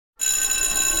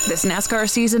This NASCAR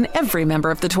season, every member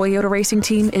of the Toyota racing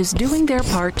team is doing their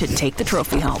part to take the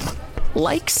trophy home.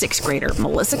 Like 6th grader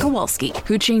Melissa Kowalski,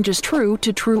 who changes true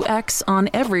to True X on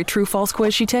every true-false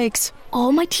quiz she takes.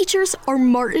 All my teachers are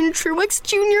Martin Truex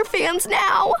Jr. fans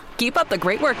now. Keep up the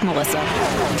great work, Melissa.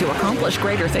 To accomplish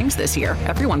greater things this year,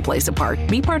 everyone plays a part.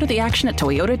 Be part of the action at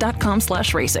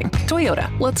toyota.com/racing.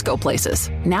 Toyota, let's go places.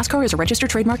 NASCAR is a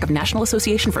registered trademark of National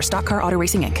Association for Stock Car Auto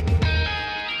Racing, Inc.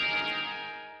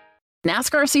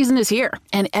 NASCAR season is here,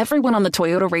 and everyone on the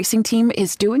Toyota racing team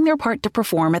is doing their part to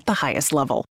perform at the highest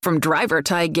level. From driver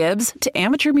Ty Gibbs to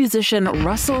amateur musician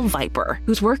Russell Viper,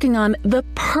 who's working on the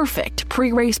perfect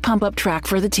pre-race pump-up track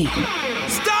for the team.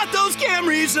 Start those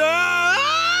Camrys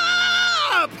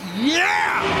up!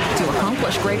 Yeah! To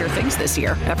accomplish greater things this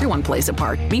year, everyone plays a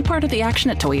part. Be part of the action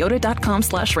at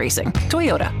toyota.com/racing.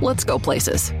 Toyota, let's go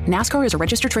places. NASCAR is a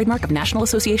registered trademark of National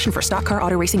Association for Stock Car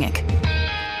Auto Racing, Inc.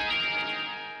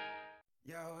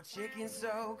 Chicken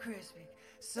so crispy,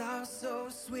 sauce so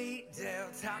sweet. Del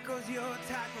Tacos, your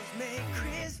tacos make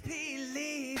crispy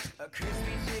leaf. A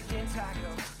crispy chicken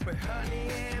taco with honey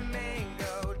and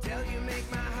mango. Del, you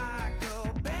make my heart go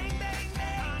bang, bang,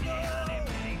 mango.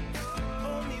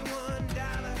 Only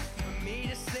 $1 for me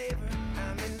to savor.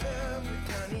 I'm in love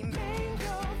with honey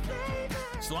mango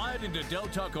flavor. Slide into Del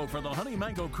Taco for the Honey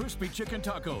Mango Crispy Chicken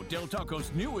Taco. Del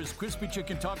Taco's newest crispy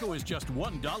chicken taco is just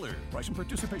 $1. Price and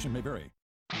participation may vary.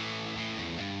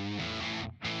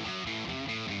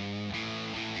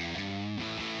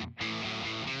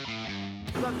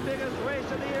 The biggest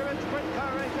race of the year in sprint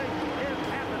car racing is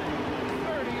happening.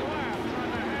 30 laps on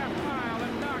the half mile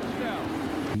in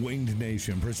Knoxville. Winged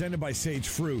Nation, presented by Sage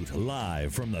Fruit,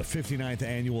 live from the 59th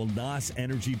annual NOS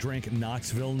Energy Drink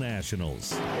Knoxville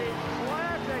Nationals. The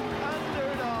classic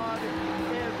underdog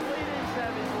is leading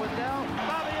seven with Del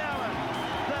Bobby Allen,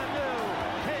 the new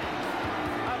king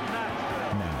of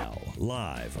Knoxville. Now,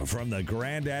 live from the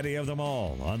granddaddy of them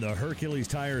all on the Hercules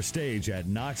Tire stage at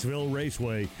Knoxville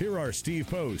Raceway, here are Steve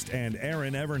Post and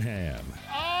Aaron Evernham.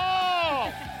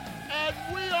 Oh! And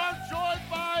we are joined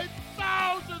by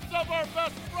thousands of our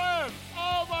best friends.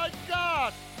 Oh, my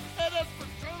gosh. It is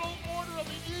Fraternal Order of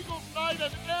the Eagles night,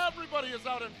 and everybody is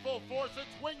out in full force.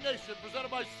 It's Wing Nation,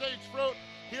 presented by Sage Fruit,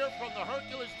 here from the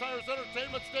Hercules Tires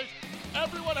Entertainment Stage.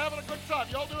 Everyone having a good time.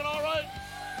 Y'all doing all right?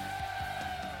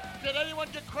 Did anyone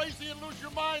get crazy and lose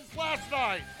your minds last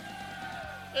night?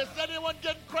 Is anyone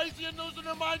getting crazy and losing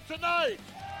their mind tonight?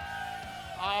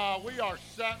 We are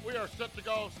set. We are set to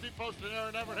go. Steve Post and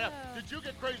Aaron Evernham. Did you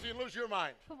get crazy and lose your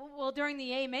mind? Well, during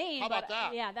the A main. How about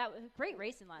that? Yeah, that was great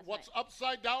racing last night. What's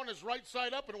upside down is right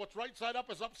side up, and what's right side up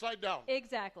is upside down.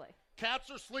 Exactly. Cats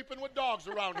are sleeping with dogs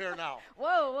around here now.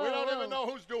 Whoa. We don't even know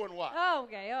who's doing what. Oh,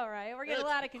 okay, all right. We're getting a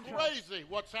lot of control. It's crazy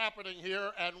what's happening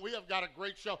here, and we have got a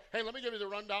great show. Hey, let me give you the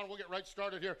rundown. We'll get right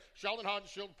started here. Sheldon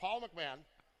Hodenshield, Paul McMahon,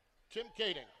 Tim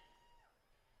Kading.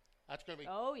 That's going to be.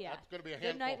 Oh yeah. That's going to be a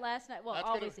handful. Good night last night. Well, that's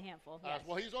always a handful. Yes.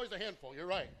 Well, he's always a handful. You're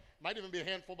right. Might even be a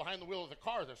handful behind the wheel of the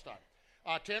car this time.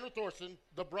 Tanner Thorson,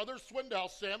 the brothers Swindell,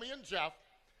 Sammy and Jeff,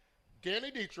 Danny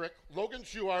Dietrich, Logan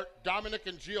Schuart, Dominic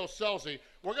and Gio Selzy.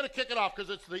 We're going to kick it off because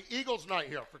it's the Eagles night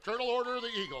here. Fraternal Order of the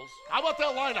Eagles. How about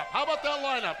that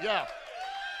lineup? Yeah.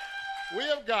 We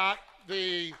have got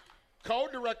the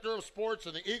co-director of sports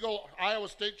and the Eagle Iowa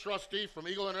State trustee from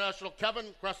Eagle International,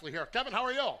 Kevin Kressley here. Kevin, how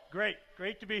are you? Great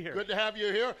to be here. Good to have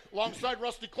you here. Alongside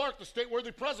Rusty Clark, the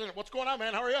state-worthy president. What's going on,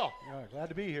 man? How are you? Yeah, glad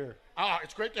to be here.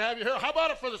 It's great to have you here. How about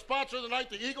it for the sponsor of the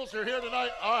night? The Eagles are here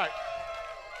tonight. All right.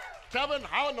 Kevin,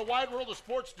 how in the wide world of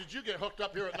sports did you get hooked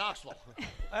up here at Knoxville?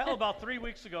 Well, about 3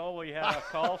 weeks ago, we had a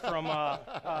call from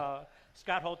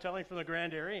Scott Hotelling from the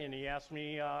Grand Area, and he asked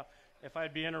me if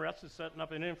I'd be interested in setting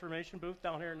up an information booth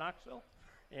down here in Knoxville.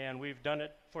 And we've done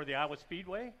it for the Iowa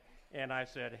Speedway, and I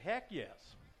said, heck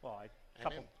yes. Well,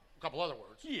 a couple other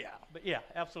words. Yeah,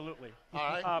 absolutely. All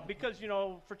right. Because,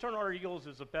 Fraternal Order Eagles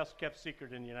is the best kept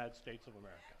secret in the United States of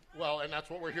America. Well, and that's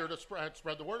what we're here to spread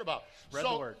the word about. Spread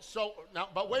the word. So now,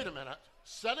 but wait a minute.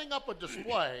 Setting up a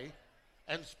display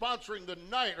and sponsoring the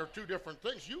night are two different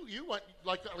things. You went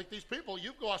like these people.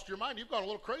 You've lost your mind. You've gone a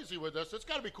little crazy with this. It's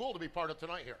got to be cool to be part of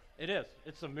tonight here. It is.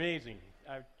 It's amazing.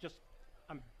 I'm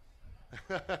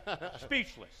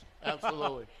speechless.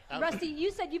 Absolutely. Rusty,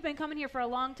 you said you've been coming here for a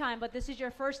long time, but this is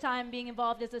your first time being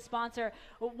involved as a sponsor.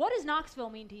 What does Knoxville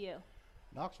mean to you?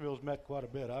 Knoxville's met quite a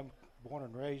bit. I'm born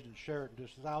and raised in Sheraton,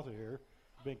 just south of here.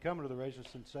 Been coming to the races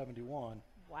since '71.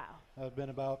 Wow. I've been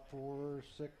about 5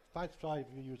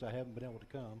 years I haven't been able to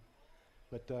come.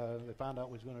 But they found out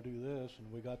we was going to do this,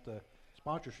 and we got the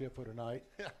sponsorship for tonight.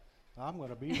 I'm going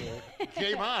to be there.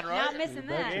 Game on, right? Not missing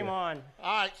that. Game on.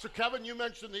 All right, so Kevin, you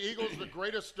mentioned the Eagles, the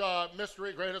greatest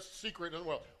mystery, greatest secret in the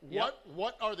world. Yep.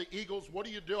 What are the Eagles? What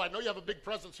do you do? I know you have a big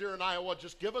presence here in Iowa.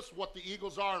 Just give us what the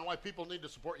Eagles are and why people need to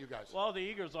support you guys. Well, the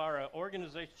Eagles are a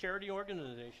charity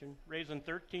organization, raising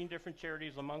 13 different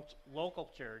charities amongst local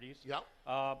charities. Yep.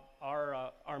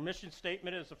 Our mission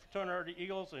statement is the Fraternity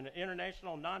Eagles, an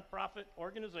international nonprofit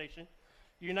organization,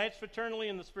 unites fraternally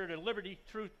in the spirit of liberty,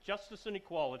 truth, justice, and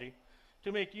equality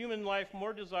to make human life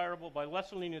more desirable by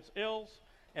lessening its ills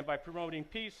and by promoting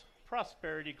peace,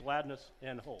 prosperity, gladness,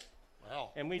 and hope. Wow.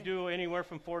 And we do anywhere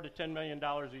from $4 to $10 million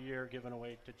a year given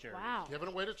away to charities. Wow. Giving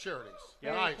away to charities.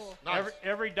 Yeah. Nice. Cool. Nice.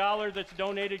 Every dollar that's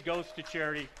donated goes to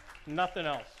charity, nothing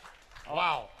else.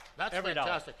 Wow. That's Every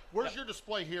fantastic. dollar. Where's Yep. your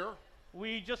display here?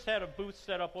 We just had a booth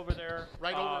set up over there.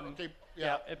 Right over. Okay.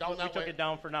 Yeah. Down we that took way. it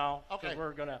down for now. Okay. 'Cause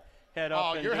we're gonna head up.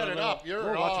 Oh, and you're do a headed little- up. You're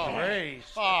We're watching the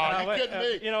race. Oh, are you but, kidding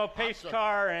me? You know, pace Awesome.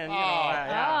 car and you know.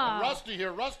 Ah. Rusty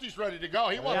here. Rusty's ready to go.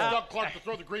 He wants Yeah. Doug Clark to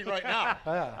throw the green right now.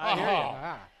 I hear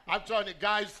you. I'm telling you,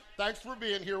 guys, thanks for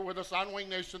being here with us on Wing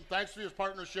Nation. Thanks for your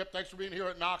partnership. Thanks for being here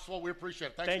at Knoxville. We appreciate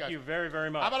it. Thanks, Thank guys. you very, very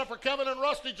much. How about it for Kevin and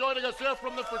Rusty joining us here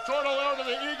from the Fraternal Order of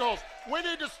the Eagles? We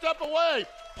need to step away.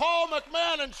 Paul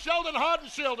McMahon and Sheldon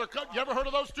Hodenshield. You ever heard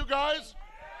of those two guys?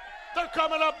 They're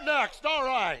coming up next. All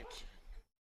right.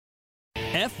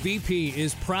 FVP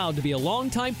is proud to be a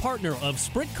longtime partner of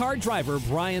sprint car driver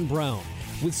Brian Brown.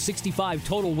 With 65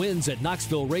 total wins at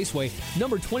Knoxville Raceway,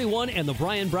 number 21 and the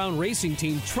Brian Brown Racing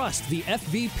Team trust the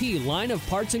FVP line of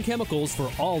parts and chemicals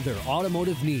for all their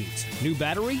automotive needs. New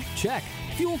battery? Check.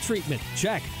 Fuel treatment?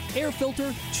 Check. Air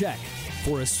filter? Check.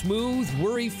 For a smooth,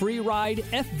 worry-free ride,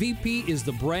 FVP is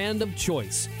the brand of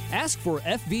choice. Ask for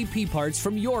FVP parts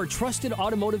from your trusted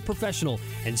automotive professional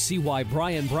and see why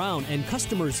Brian Brown and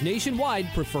customers nationwide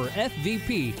prefer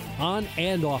FVP on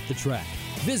and off the track.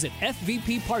 Visit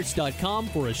FVPparts.com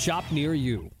for a shop near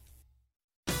you.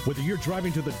 Whether you're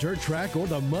driving to the dirt track or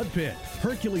the mud pit,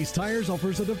 Hercules Tires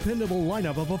offers a dependable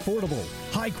lineup of affordable,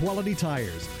 high-quality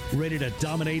tires, ready to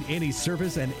dominate any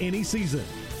surface and any season.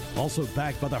 Also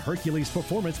backed by the Hercules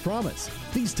Performance Promise.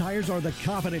 These tires are the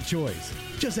confident choice.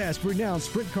 Just ask renowned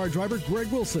sprint car driver Greg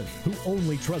Wilson, who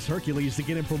only trusts Hercules to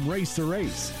get him from race to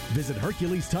race. Visit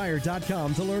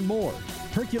HerculesTire.com to learn more.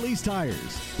 Hercules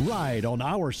Tires. Ride on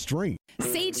our strength.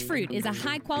 Sage Fruit is a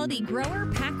high-quality grower,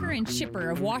 packer, and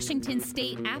shipper of Washington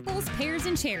State apples, pears,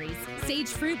 and cherries. Sage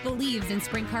Fruit believes in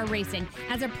sprint car racing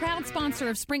as a proud sponsor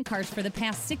of sprint cars for the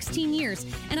past 16 years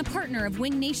and a partner of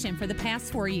Wing Nation for the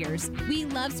past 4 years. We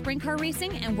love sprint car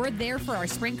racing, and we're there for our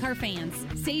sprint car fans.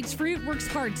 Sage Fruit works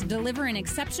hard to deliver an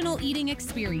exceptional eating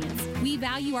experience. We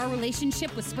value our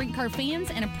relationship with sprint car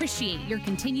fans and appreciate your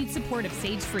continued support of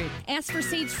Sage Fruit. Ask for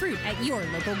Sage Fruit at your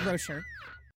local grocer.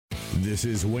 This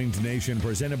is Winged Nation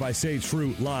presented by Sage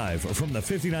Fruit live from the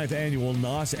 59th annual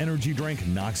NOS Energy Drink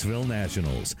Knoxville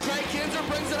Nationals. Craig Kinzer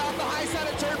brings it off the high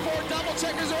side of turn 4. Double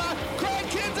checkers around. Craig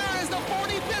Kinzer is the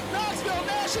 45th Knoxville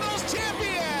Nationals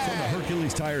champion. From the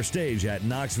Hercules Tire Stage at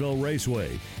Knoxville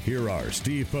Raceway, here are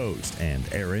Steve Post and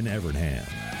Aaron Evernham.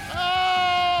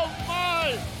 Oh,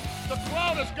 my! The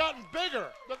crowd has gotten bigger.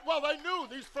 Well, they knew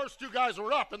these first two guys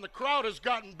were up, and the crowd has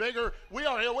gotten bigger. We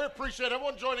are here. We appreciate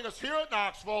everyone joining us here at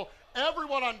Knoxville.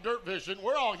 Everyone on Dirt Vision.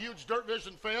 We're all huge Dirt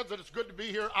Vision fans, and it's good to be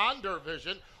here on Dirt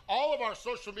Vision. All of our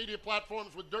social media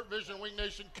platforms with Dirt Vision, Wing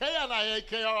Nation, KNIA,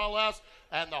 KRLS,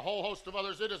 and the whole host of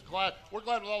others. We're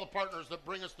glad with all the partners that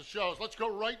bring us the shows. Let's go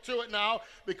right to it now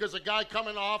because a guy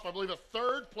coming off, I believe, a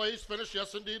third place finish,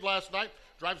 yes, indeed, last night,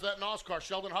 drives that NOS car,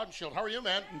 Sheldon Hodenshield. How are you,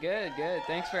 man? Good.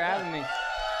 Thanks for having me.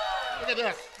 Look at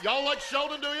this. Y'all like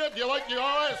Sheldon, do you? You all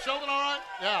right? Is Sheldon all right?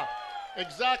 Yeah,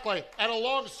 exactly. And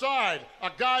alongside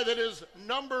a guy that is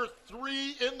number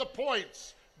 3 in the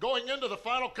points going into the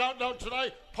final countdown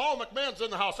tonight, Paul McMahon's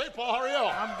in the house. Hey, Paul, how are you?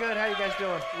 I'm good. How you guys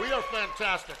doing? We are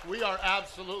fantastic. We are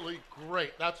absolutely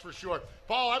great. That's for sure.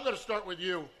 Paul, I'm going to start with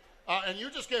you. And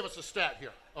you just gave us a stat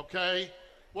here, okay?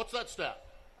 What's that stat?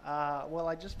 Well,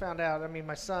 I just found out. I mean,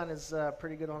 my son is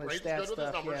pretty good on his Braden's stat good with his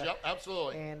stuff. numbers. Yeah. Yep,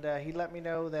 absolutely. And he let me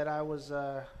know that I was,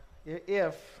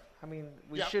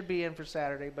 we should be in for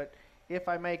Saturday, but if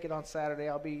I make it on Saturday,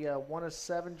 I'll be one of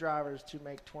 7 drivers to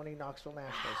make 20 Knoxville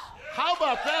Nationals. How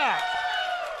about that?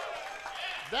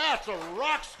 That's a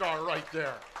rock star right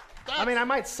there. I mean, I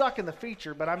might suck in the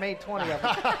feature, but I made 20 of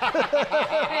them.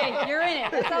 Hey, you're in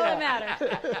it. That's all that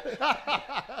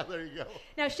matters. There you go.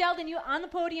 Now, Sheldon, you on the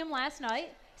podium last night,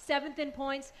 7th in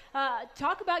points.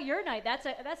 Talk about your night.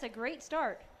 That's a great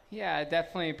start. Yeah, I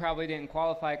definitely probably didn't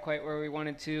qualify quite where we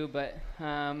wanted to, but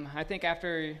I think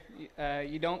after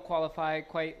you don't qualify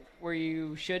quite where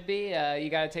you should be, you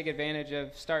got to take advantage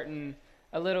of starting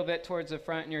a little bit towards the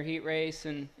front in your heat race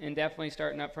and definitely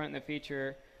starting up front in the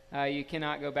feature, you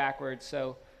cannot go backwards.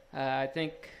 So I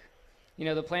think,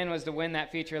 the plan was to win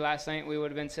that feature last night. We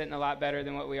would have been sitting a lot better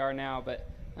than what we are now, but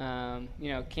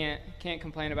can't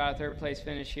complain about a third place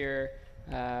finish here.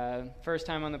 First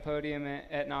time on the podium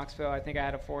at Knoxville. I think I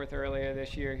had a fourth earlier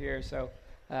this year here, so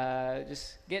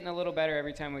just getting a little better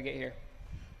every time we get here.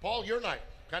 Paul, your night.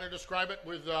 Kind of describe it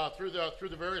with through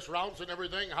the various rounds and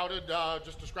everything. How did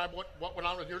just describe what went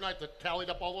on with your night that tallied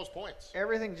up all those points?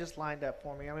 Everything just lined up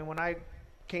for me. I mean, when I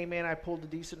came in, I pulled a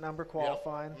decent number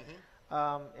qualifying.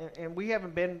 Yep. And we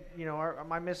haven't been,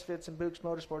 my Misfits and Boots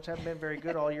Motorsports haven't been very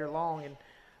good all year long,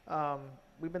 and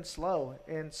we've been slow.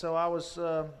 And so I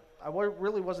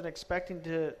really wasn't expecting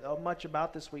to much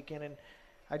about this weekend, and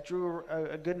I drew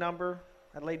a good number.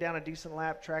 I laid down a decent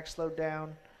lap, track slowed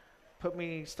down, put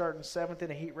me starting 7th in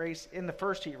a heat race, in the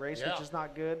first heat race, which is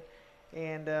not good.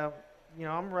 And,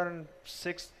 I'm running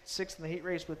sixth in the heat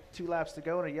race with 2 laps to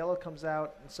go, and a yellow comes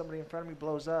out, and somebody in front of me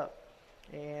blows up.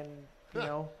 And,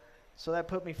 so that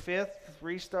put me 5th,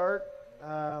 restart.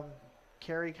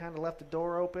 Kerry kind of left the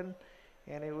door open,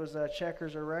 and it was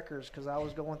checkers or wreckers because I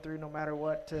was going through no matter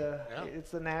what.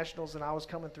 It's the Nationals, and I was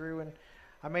coming through, and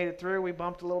I made it through. We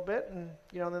bumped a little bit, and,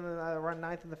 then I run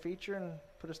 9th in the feature and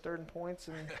put us 3rd in points.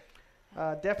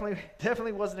 And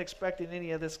definitely wasn't expecting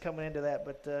any of this coming into that.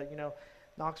 But,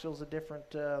 Knoxville's a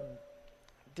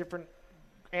different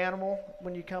animal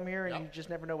when you come here, and you just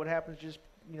never know what happens. Just,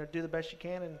 do the best you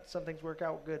can, and some things work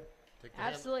out good.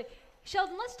 Absolutely.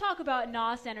 Sheldon, let's talk about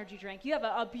NOS Energy Drink. You have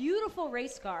a beautiful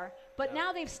race car, but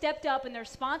now they've stepped up and they're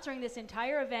sponsoring this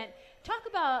entire event. Talk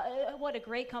about what a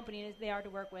great company they are to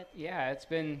work with. Yeah, it's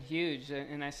been huge,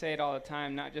 and I say it all the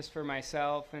time, not just for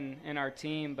myself and our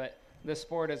team, but the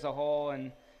sport as a whole.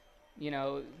 And,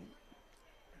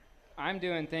 I'm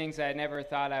doing things I never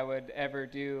thought I would ever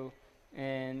do,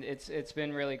 and it's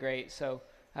been really great. So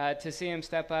to see him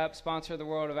step up, sponsor the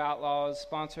World of Outlaws,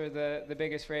 sponsor the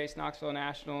biggest race, Knoxville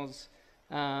Nationals,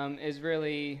 is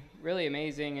really, really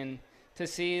amazing. And to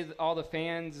see all the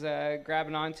fans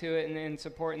grabbing onto it and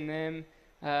supporting them.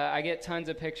 I get tons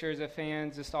of pictures of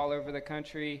fans just all over the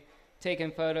country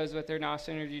taking photos with their NOS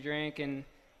Energy Drink, and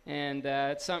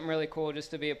it's something really cool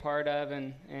just to be a part of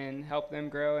and help them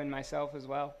grow, and myself as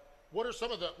well. What are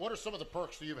some of the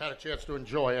perks that you've had a chance to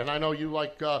enjoy? And I know you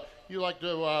like to do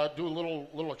a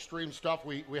little extreme stuff.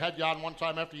 We had you on one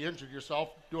time after you injured yourself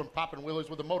doing popping wheelies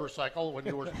with a motorcycle when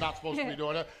you were not supposed to be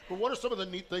doing it. But what are some of the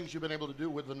neat things you've been able to do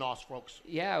with the NOS folks?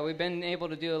 Yeah, we've been able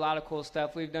to do a lot of cool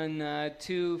stuff. We've done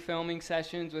 2 filming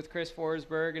sessions with Chris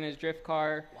Forsberg and his drift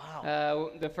car.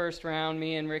 Wow. The first round,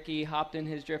 me and Ricky hopped in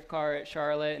his drift car at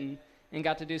Charlotte and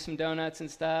got to do some donuts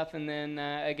and stuff. And then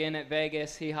again at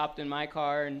Vegas, he hopped in my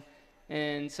car,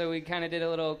 and so we kind of did a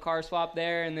little car swap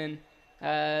there. And then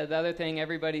the other thing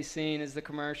everybody's seen is the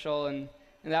commercial, and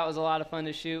that was a lot of fun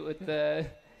to shoot with the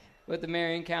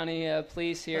Marion County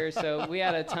Police here. So we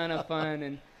had a ton of fun,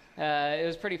 and it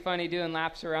was pretty funny doing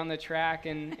laps around the track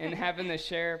and having the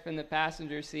sheriff in the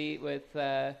passenger seat with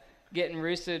getting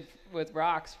roosted with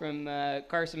rocks from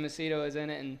Carson Macedo was in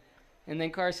it, and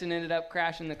then Carson ended up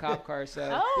crashing the cop car. So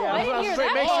I didn't hear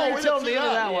that. Make sure you tell me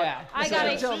that one. Yeah. I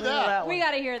gotta tell me that one. We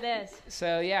gotta hear this.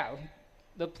 So yeah,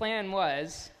 the plan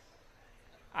was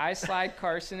I slide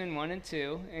Carson in 1 and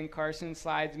 2, and Carson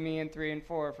slides me in 3 and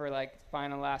 4 for like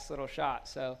final last little shot.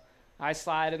 So I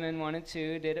slide him in 1 and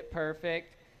 2, did it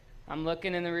perfect. I'm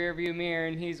looking in the rearview mirror,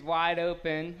 and he's wide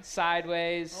open,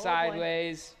 sideways,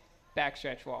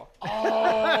 backstretch wall.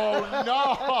 Oh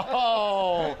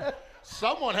no!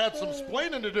 Someone had some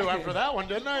splaining to do after that one,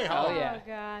 didn't they? Oh, yeah. Oh,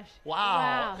 gosh.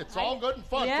 Wow. It's all good and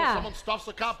fun until someone stuffs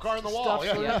a cop car in the wall.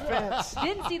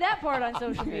 Didn't see that part on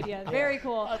social media. Very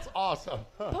cool. That's awesome.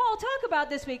 Paul, talk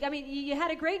about this week. I mean, you had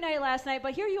a great night last night,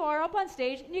 but here you are up on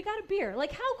stage, and you got a beer.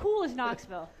 Like, how cool is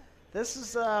Knoxville? This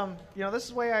is,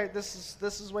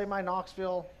 this is way my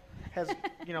Knoxville has,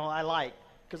 I like.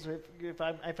 Because if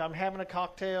I'm having a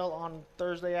cocktail on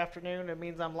Thursday afternoon, it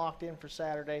means I'm locked in for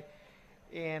Saturday.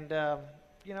 And,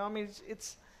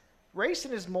 it's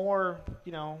racing is more,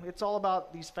 it's all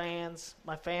about these fans,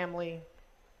 my family,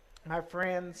 my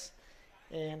friends,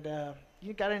 and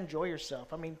you got to enjoy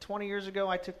yourself. I mean, 20 years ago,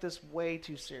 I took this way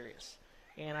too serious.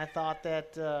 And I thought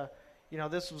that,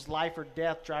 this was life or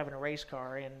death driving a race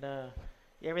car. And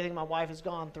everything my wife has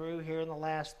gone through here in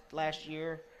the last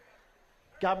year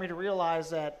got me to realize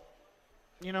that,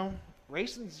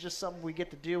 racing is just something we get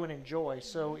to do and enjoy.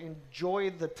 So enjoy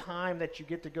the time that you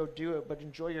get to go do it, but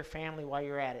enjoy your family while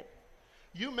you're at it.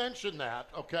 You mentioned that,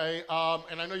 okay,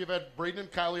 and I know you've had Braden and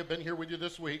Kylie have been here with you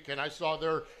this week, and I saw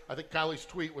I think Kylie's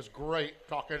tweet was great,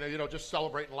 talking, just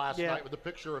celebrating last night with a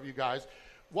picture of you guys.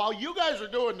 While you guys are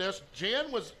doing this,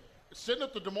 Jan was sitting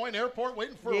at the Des Moines airport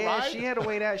waiting for a ride? Yeah, she had to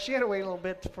wait out. She had to wait a little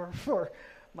bit for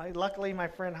luckily my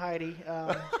friend Heidi,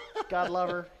 God love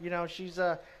her,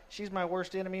 she's my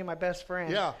worst enemy and my best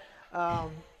friend. Yeah.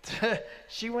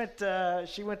 She went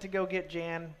to go get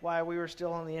Jan while we were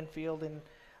still on the infield, and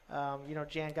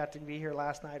Jan got to be here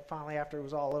last night finally after it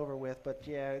was all over with. But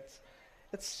yeah,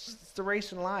 it's the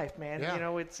race in life, man.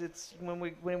 Yeah. It's when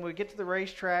we get to the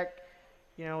racetrack,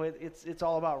 it's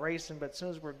all about racing. But as soon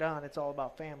as we're done, it's all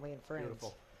about family and friends.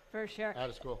 Beautiful. For sure. That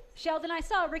is cool. Sheldon, I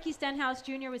saw Ricky Stenhouse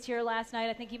Jr. was here last night.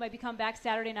 I think he might be coming back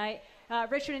Saturday night.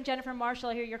 Richard and Jennifer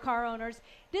Marshall here, your car owners.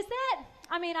 Does that,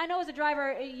 I know as a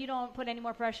driver you don't put any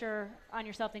more pressure on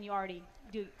yourself than you already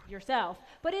do yourself.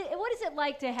 But what is it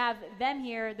like to have them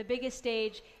here, the biggest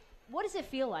stage? What does it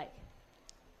feel like?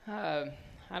 I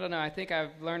don't know. I think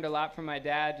I've learned a lot from my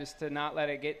dad just to not let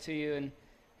it get to you.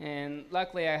 And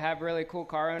luckily I have really cool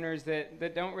car owners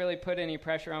that don't really put any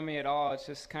pressure on me at all. It's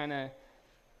just kind of,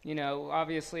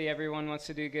 obviously everyone wants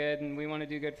to do good and we want to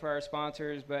do good for our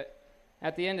sponsors. But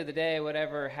at the end of the day,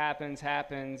 whatever happens,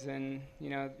 happens. And,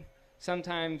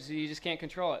 sometimes you just can't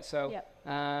control it. So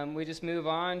we just move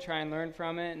on, try and learn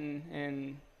from it,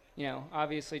 and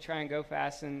obviously try and go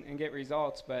fast and get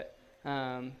results. But,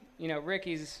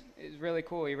 Ricky's is really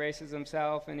cool. He races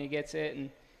himself, and he gets it,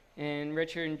 and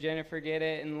Richard and Jennifer get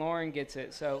it, and Lauren gets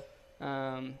it. So,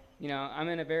 I'm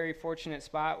in a very fortunate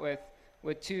spot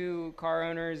with two car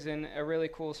owners and a really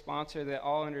cool sponsor that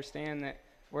all understand that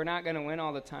we're not going to win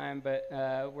all the time, but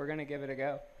we're going to give it a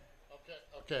go.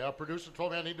 Okay, our producer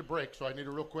told me I need to break, so I need a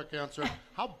real quick answer.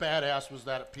 How badass was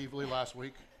that at Peevely last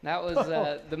week? That was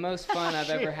the most fun I've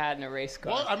ever had in a race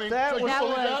car. Well,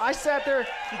 I sat there.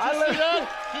 Did you see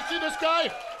that? Did you see this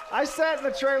guy? I sat in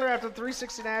the trailer after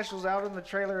 360 Nationals, out in the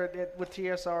trailer with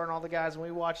TSR and all the guys, and we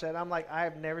watched that. I'm like, I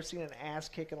have never seen an ass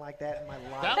kicking like that in my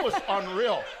life. That was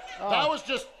unreal. That was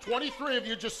just 23 of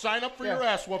you just sign up for your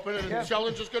ass whooping, and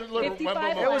Sheldon's just going to deliver.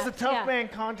 It was the tough man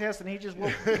contest, and he just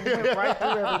went right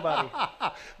through everybody.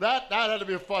 That had to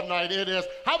be a fun night. It is.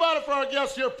 How about it for our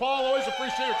guests here, Paul? Always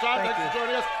appreciate your time. Thanks for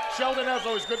joining us. Sheldon, as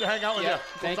always, good to hang out with you.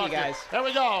 Thank you, guys. There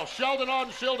we go. Sheldon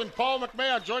Audenshield and Paul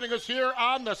McMahon joining us here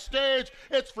on the stage.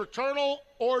 It's Fraternal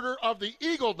Order of the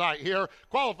Eagle night here,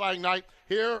 qualifying night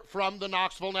here from the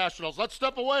Knoxville Nationals. Let's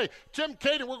step away. Tim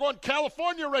Kading, we're going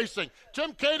California racing.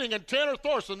 Tim Kading and Tanner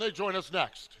Thorson, they join us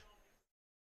next.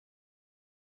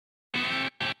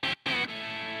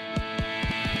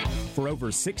 For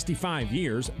over 65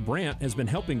 years, Brandt has been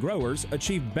helping growers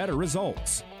achieve better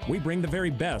results. We bring the very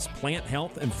best plant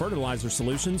health and fertilizer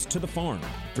solutions to the farm.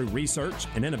 Through research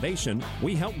and innovation,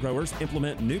 we help growers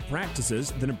implement new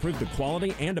practices that improve the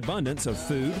quality and abundance of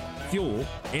food, fuel,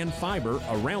 and fiber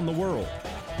around the world.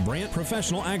 Brandt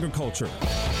Professional Agriculture.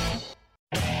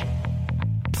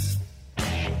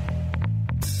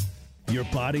 Your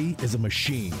body is a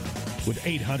machine with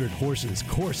 800 horses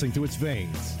coursing through its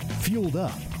veins, fueled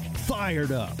up,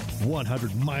 fired up,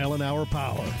 100-mile-an-hour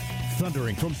power,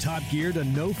 thundering from top gear to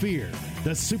no fear.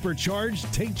 The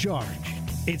supercharged take charge.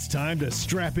 It's time to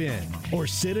strap in or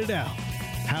sit it out.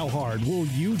 How hard will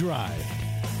you drive?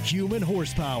 Human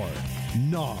horsepower.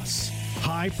 NOS.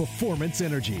 High performance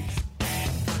energy.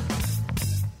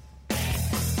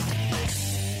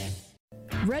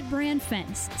 Red Brand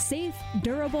Fence. Safe,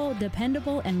 durable,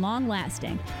 dependable, and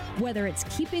long-lasting. Whether it's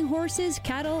keeping horses,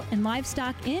 cattle, and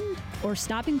livestock in or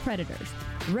stopping predators,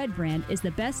 Red Brand is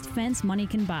the best fence money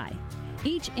can buy.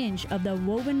 Each inch of the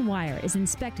woven wire is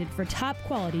inspected for top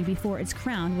quality before it's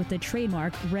crowned with the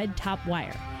trademark Red Top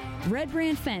Wire. Red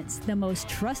Brand Fence, the most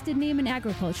trusted name in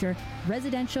agriculture,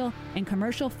 residential, and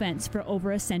commercial fence for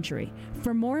over a century.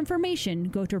 For more information,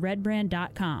 go to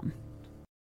redbrand.com.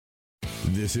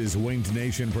 This is Winged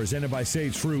Nation presented by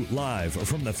Sage Fruit live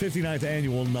from the 59th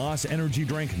annual NOS Energy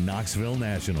Drink Knoxville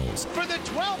Nationals. For the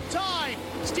 12th time,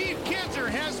 Steve Kinzer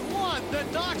has won the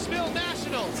Knoxville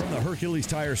Nationals. From the Hercules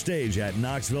Tire Stage at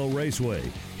Knoxville Raceway,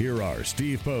 here are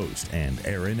Steve Post and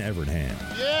Aaron Evernham.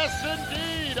 Yes,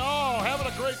 indeed. Oh, having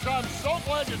a great time. So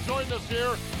glad you joined us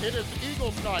here. It is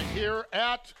Eagles night here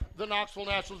at the Knoxville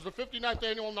Nationals, the 59th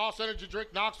annual NOS Energy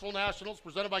Drink Knoxville Nationals,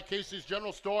 presented by Casey's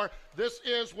General Store. This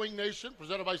is Wing Nation,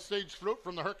 presented by Sage Fruit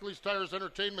from the Hercules Tires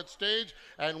Entertainment Stage,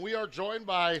 and we are joined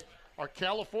by our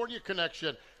California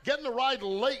connection. Getting the ride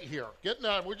late here.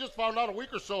 We just found out a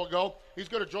week or so ago he's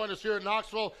going to join us here in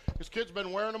Knoxville. His kid's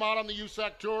been wearing him out on the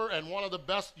USAC Tour, and one of the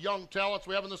best young talents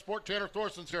we have in the sport, Tanner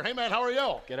Thorson's here. Hey, man, how are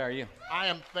you? Good, how are you? I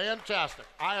am fantastic.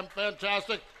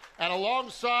 And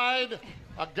alongside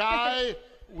a guy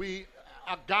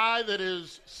that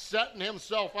is setting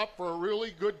himself up for a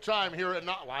really good time here at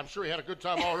well, I'm sure he had a good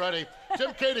time already.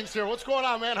 Tim Kading's here. What's going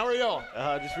on, man? How are you?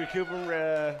 Just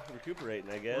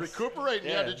recuperating, I guess. Recuperating,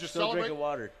 yeah. Did you celebrate? Still drinking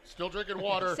water. Still drinking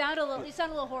water. You sound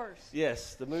a little hoarse.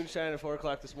 Yes, the moonshine at 4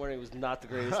 o'clock this morning was not the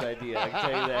greatest idea, I can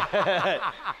tell you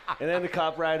that. And then the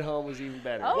cop ride home was even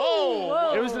better.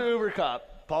 Whoa! It was the Uber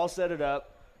cop. Paul set it up.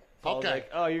 Paul's Okay. like,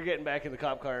 oh, you're getting back in the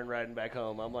cop car and riding back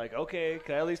home. I'm like, okay,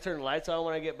 can I at least turn the lights on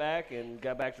when I get back? And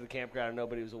got back to the campground and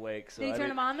nobody was awake. So Did you turn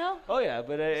them on, though? Oh, yeah,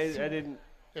 but I didn't.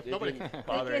 If it nobody didn't Did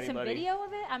bother you get some anybody. video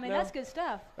of it? I mean, No. that's good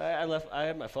stuff. I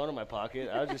had my phone in my pocket.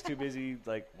 I was just too busy,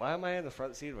 like, why am I in the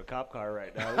front seat of a cop car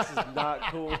right now? This is not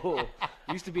cool.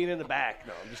 Used to being in the back.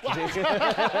 No, I'm just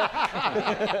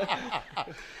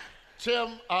kidding.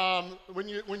 Tim,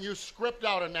 when you script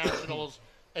out a Nationals,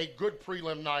 a good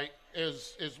prelim night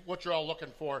is what you're all looking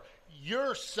for.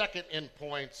 You're second in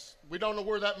points. We don't know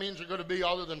where that means you're going to be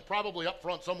other than probably up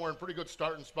front somewhere in pretty good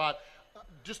starting spot.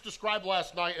 Just describe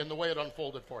last night and the way it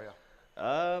unfolded for you.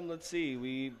 Let's see.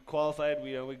 We qualified.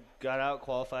 We got out,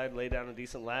 qualified, laid down a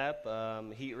decent lap.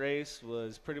 Heat race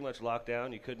was pretty much locked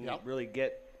down. You couldn't really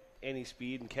get any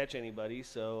speed and catch anybody.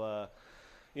 So,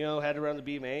 had to run the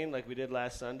B main like we did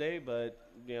last Sunday, but,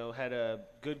 had a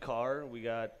good car. We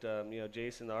got,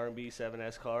 Jason, the R&B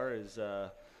 7S car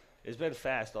has been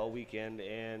fast all weekend.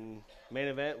 And main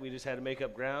event, we just had to make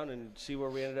up ground and see where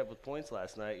we ended up with points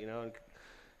last night, and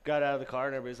got out of the car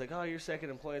and everybody's like, oh, you're second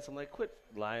in points. I'm like, quit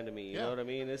lying to me. You know what I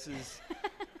mean? This is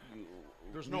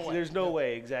There's no way. There's no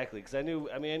way, exactly. Because I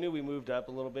knew we moved up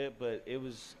a little bit, but it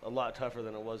was a lot tougher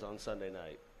than it was on Sunday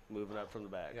night, moving up from the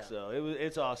back. Yeah. So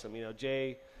it's awesome.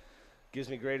 Jay gives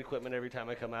me great equipment every time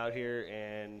I come out here,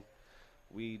 and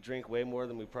we drink way more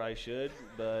than we probably should,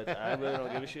 but I really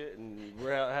don't give a shit, and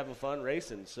we're out having fun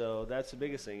racing. So that's the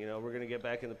biggest thing. We're going to get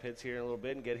back in the pits here in a little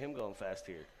bit and get him going fast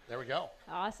here. There we go.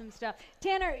 Awesome stuff.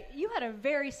 Tanner, you had a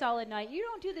very solid night. You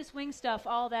don't do this wing stuff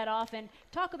all that often.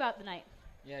 Talk about the night.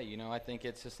 Yeah, I think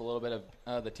it's just a little bit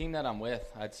of the team that I'm with,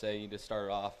 I'd say, you just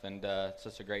started off, and it's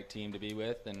just a great team to be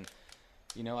with. And,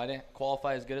 I didn't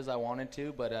qualify as good as I wanted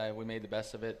to, but we made the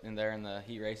best of it in the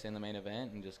heat race and the main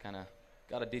event and just kind of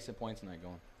got a decent points night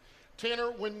going.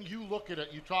 Tanner, when you look at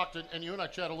it, you talked, and you and I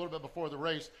chatted a little bit before the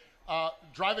race,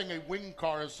 driving a wing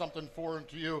car is something foreign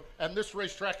to you, and this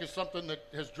racetrack is something that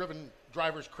has driven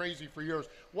drivers crazy for years.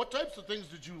 What types of things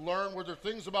did you learn? Were there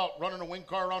things about running a wing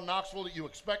car around Knoxville that you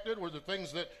expected? Were there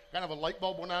things that kind of a light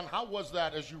bulb went on? How was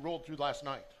that as you rolled through last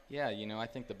night? Yeah, I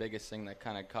think the biggest thing that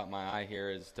kind of caught my eye here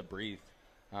is to breathe.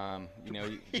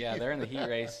 Yeah, they're in the heat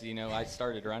race. I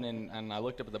started running, and I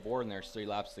looked up at the board, and there's 3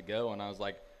 laps to go, and I was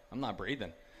like, I'm not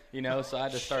breathing. So I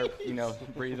had to start,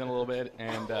 breathing a little bit.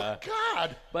 And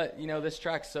God! But, this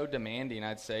track's so demanding,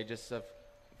 I'd say, just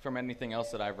from anything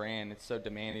else that I've ran. It's so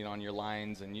demanding on your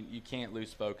lines, and you can't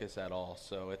lose focus at all.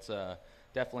 So it's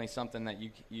definitely something that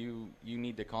you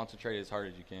need to concentrate as hard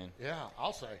as you can. Yeah,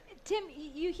 I'll say. Tim,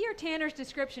 you hear Tanner's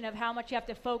description of how much you have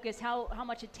to focus, how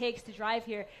much it takes to drive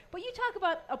here, but you talk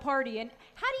about a party, and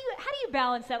how do you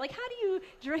balance that? Like, how do you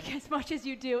drink as much as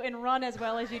you do and run as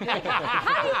well as you do? Like,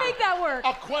 how do you make that work?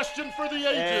 A question for the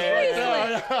ages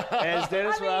right now. As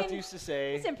Dennis Roth used to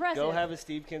say, it's impressive. Go have a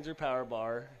Steve Kinzer power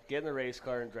bar, get in the race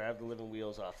car, and drive the living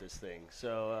wheels off this thing.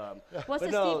 So, what's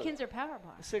Steve Kinzer power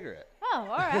bar? A cigarette. Oh,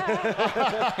 all right.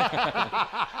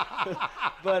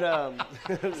 But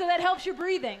so that helps your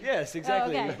breathing. Yes,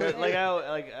 exactly. Oh, okay.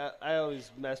 But I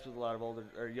always messed with a lot of older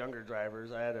or younger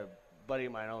drivers. I had a buddy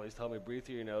of mine always tell me, breathe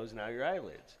through your nose and out your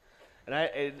eyelids. And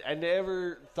I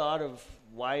never thought of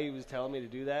why he was telling me to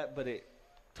do that, but it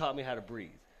taught me how to breathe.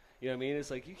 You know what I mean?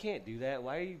 It's like, you can't do that.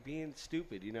 Why are you being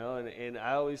stupid? And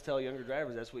I always tell younger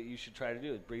drivers that's what you should try to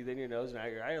do, is breathe in your nose and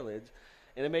out your eyelids.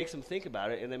 And it makes them think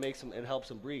about it, and it helps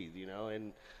them breathe,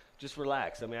 and just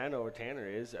relax. I mean, I know where Tanner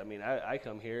is. I mean, I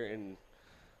come here, and,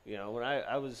 when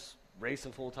I was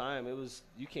racing full time, it was,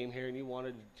 you came here and you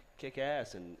wanted to kick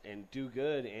ass and do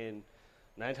good, and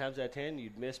 9 times out of 10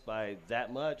 you'd miss by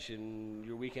that much, and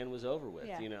your weekend was over with.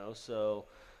 So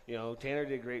Tanner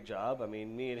did a great job. I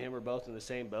mean, me and him are both in the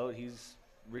same boat. He's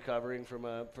recovering from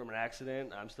an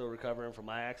accident. I'm still recovering from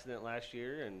my accident last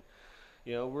year, and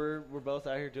we're both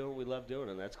out here doing what we love doing,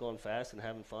 and that's going fast and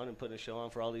having fun and putting a show on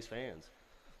for all these fans.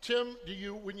 Tim,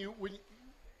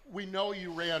 we know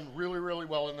you ran really, really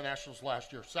well in the Nationals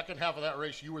last year. Second half of that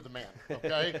race, you were the man,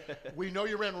 okay? We know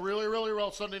you ran really, really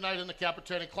well Sunday night in the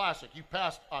Capitani Classic. You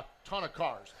passed a ton of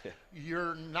cars.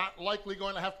 You're not likely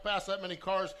going to have to pass that many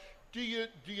cars. Do you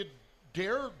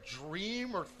dare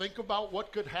dream or think about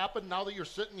what could happen now that you're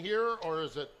sitting here, or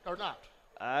not?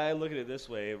 I look at it this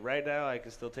way. Right now, I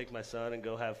can still take my son and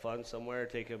go have fun somewhere.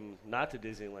 Take him not to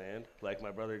Disneyland, like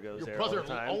my brother goes there all the time.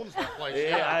 Your brother owns that place.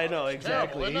 Yeah, I know, it's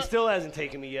exactly. Terrible, he still hasn't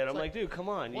taken me yet. I'm like, dude, come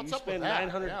on. what's You up with spend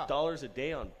that? $900 a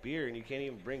day on beer, and you can't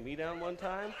even bring me down one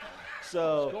time?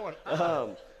 So,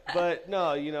 but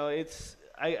no, it's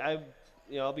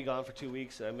I'll be gone for 2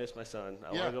 weeks. I miss my son.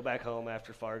 I want to go back home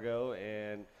after Fargo,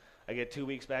 and I get 2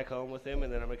 weeks back home with him,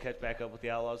 and then I'm going to catch back up with the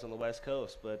Outlaws on the West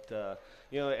Coast. But,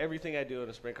 everything I do in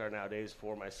a sprint car nowadays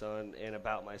for my son and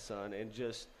about my son, and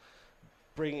just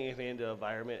bringing him into an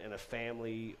environment and a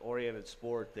family-oriented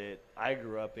sport that I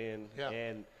grew up in. Yeah.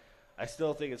 And I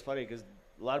still think it's funny because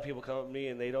a lot of people come up to me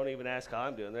and they don't even ask how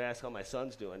I'm doing. They ask how my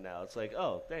son's doing now. It's like,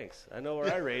 oh, thanks. I know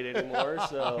where I rate anymore.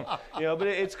 So, but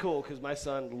it's cool because my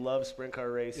son loves sprint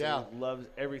car racing, loves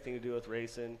everything to do with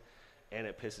racing. And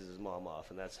it pisses his mom off,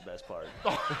 and that's the best part.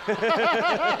 I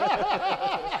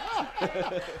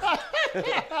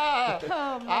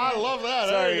love that.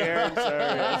 Sorry, Aaron. Sorry.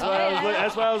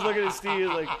 That's why I was looking at Steve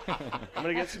like, I'm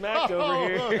going to get smacked over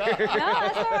here. No,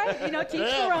 that's all right. Teach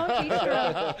their own, teach their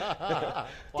own.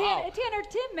 Wow. Tanner,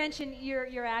 Tim mentioned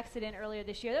your accident earlier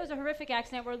this year. That was a horrific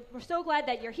accident. We're so glad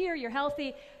that you're here, you're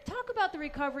healthy. Talk about the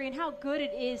recovery and how good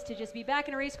it is to just be back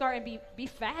in a race car and be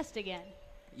fast again.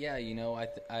 Yeah,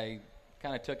 I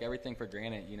kind of took everything for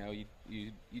granted.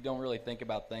 You don't really think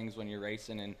about things when you're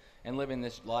racing and living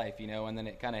this life, and then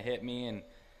it kind of hit me, and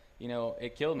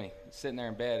it killed me sitting there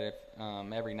in bed.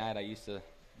 Every night I used to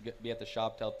be at the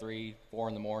shop till 3, 4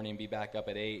 in the morning, be back up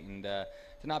at 8, and to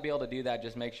not be able to do that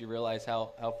just makes you realize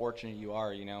how fortunate you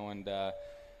are, and the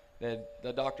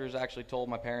doctors actually told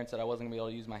my parents that I wasn't going to be able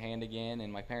to use my hand again,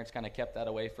 and my parents kind of kept that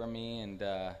away from me, and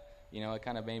it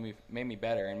kind of made me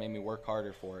better and made me work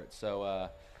harder for it.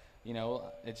 So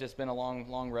it's just been a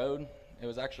long road. It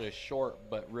was actually a short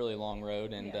but really long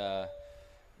road, and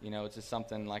it's just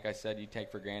something, like I said, you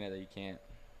take for granted that you can't.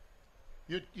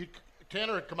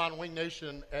 Tanner had come on Wing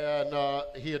Nation, and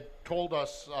he had told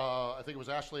us, I think it was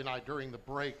Ashley and I during the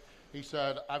break, he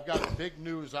said, I've got big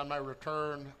news on my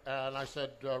return. And I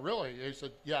said, really? He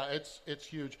said, yeah, it's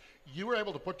huge. You were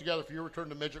able to put together for your return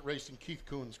to midget racing Keith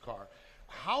Kuhn's car.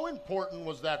 How important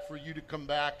was that for you to come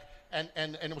back? And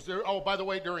it was there, by the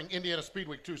way, during Indiana Speed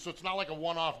Week, too, so it's not like a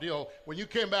one-off deal. When you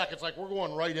came back, it's like we're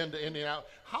going right into Indiana.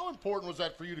 How important was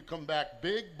that for you to come back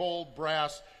big, bold,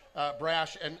 brash,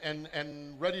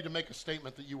 and ready to make a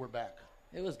statement that you were back?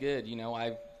 It was good.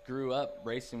 I grew up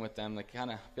racing with them. I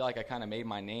feel like I kind of made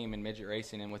my name in midget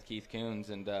racing and with Keith Kuhn's,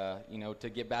 and to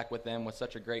get back with them with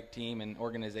such a great team and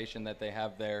organization that they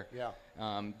have there,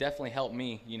 definitely helped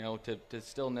me, to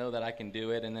still know that I can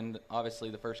do it. And then obviously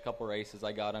the first couple races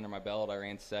I got under my belt, I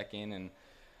ran second, and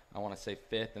I want to say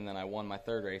fifth, and then I won my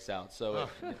third race out. So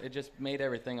it just made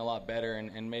everything a lot better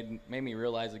and made me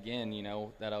realize again,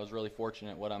 that I was really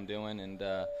fortunate what I'm doing, and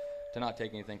to not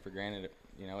take anything for granted.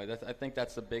 I think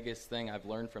that's the biggest thing I've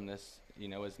learned from this,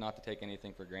 is not to take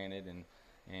anything for granted,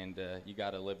 and you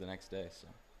got to live the next day. So.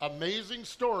 Amazing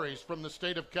stories from the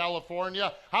state of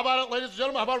California. How about it, ladies and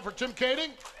gentlemen? How about it for Tim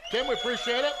Kading? Tim, we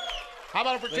appreciate it. How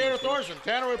about it for Tanner Thorson?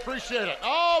 Tanner, we appreciate it.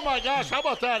 Oh, my gosh, how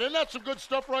about that? Isn't that some good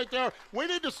stuff right there? We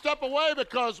need to step away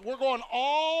because we're going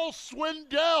all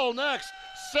Swindell next.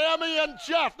 Sammy and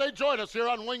Jeff, they join us here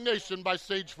on Wing Nation by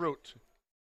Sage Fruit.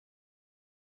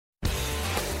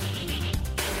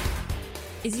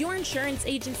 Is your insurance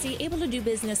agency able to do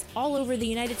business all over the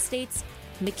United States?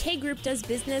 McKay Group does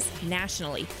business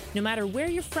nationally. No matter where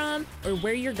you're from or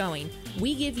where you're going,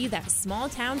 we give you that small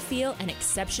town feel and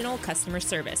exceptional customer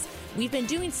service. We've been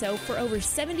doing so for over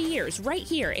 70 years right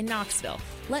here in Knoxville.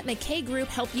 Let McKay Group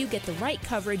help you get the right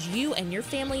coverage you and your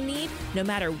family need, no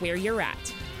matter where you're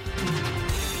at.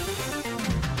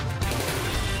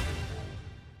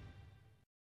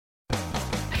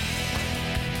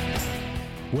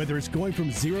 Whether it's going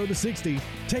from 0 to 60,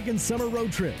 taking summer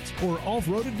road trips, or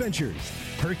off-road adventures,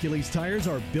 Hercules tires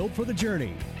are built for the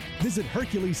journey. Visit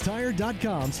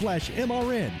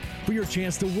HerculesTire.com/MRN for your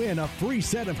chance to win a free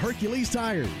set of Hercules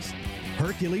tires.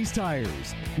 Hercules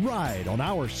Tires. Ride on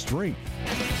our strength.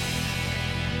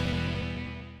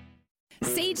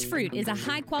 Sage Fruit is a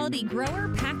high-quality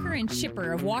grower, packer, and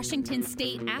shipper of Washington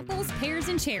State apples, pears,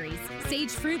 and cherries. Sage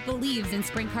Fruit believes in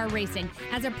sprint car racing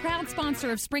as a proud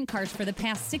sponsor of sprint cars for the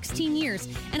past 16 years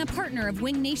and a partner of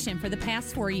Wing Nation for the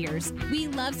past 4 years. We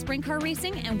love sprint car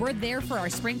racing, and we're there for our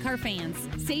sprint car fans.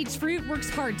 Sage Fruit works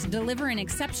hard to deliver an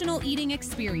exceptional eating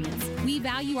experience. We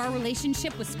value our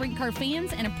relationship with sprint car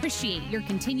fans and appreciate your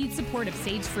continued support of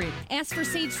Sage Fruit. Ask for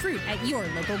Sage Fruit at your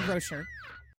local grocer.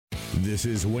 This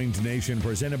is Winged Nation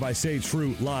presented by Sage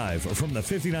Fruit live from the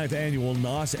 59th annual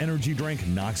NOS Energy Drink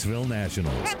Knoxville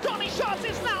Nationals. And Tony Schatz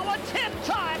is now a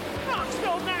 10-time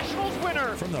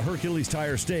From the Hercules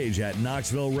Tire Stage at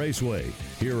Knoxville Raceway,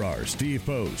 here are Steve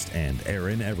Post and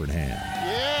Aaron Evernham.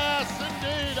 Yes,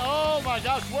 indeed. Oh my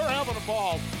gosh, we're having a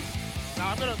ball.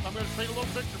 Now I'm gonna take a little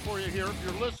picture for you here if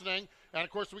you're listening. And of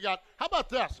course we got. How about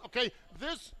this? Okay,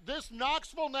 this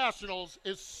Knoxville Nationals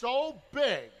is so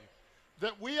big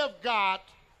that we have got.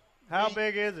 How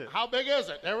big is it? How big is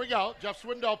it? There we go. Jeff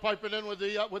Swindell piping in with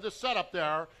the setup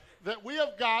there. That we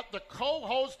have got the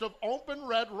co-host of Open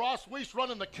Red, Ross Weiss,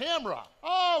 running the camera.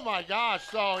 Oh, my gosh.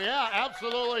 So, yeah,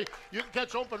 absolutely. You can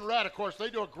catch Open Red. Of course, they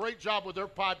do a great job with their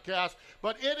podcast.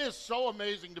 But it is so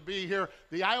amazing to be here.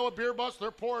 The Iowa Beer Bus,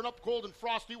 they're pouring up cold and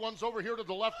frosty ones over here to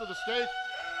the left of the stage.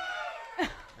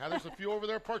 Now, there's a few over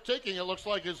there partaking, it looks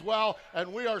like, as well.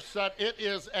 And we are set. It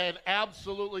is an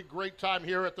absolutely great time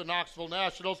here at the Knoxville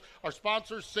Nationals. Our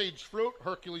sponsors, Sage Fruit,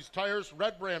 Hercules Tires,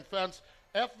 Red Brand Fence,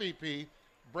 FVP,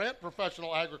 Brandt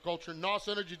Professional Agriculture, NOS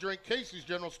Energy Drink, Casey's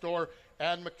General Store,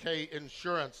 and McKay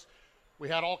Insurance. We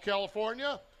had all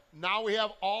California. Now we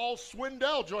have all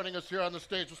Swindell joining us here on the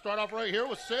stage. We'll start off right here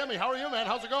with Sammy. How are you, man?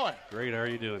 How's it going? Great. How are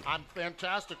you doing? I'm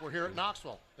fantastic. We're here at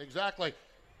Knoxville. Exactly.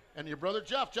 And your brother,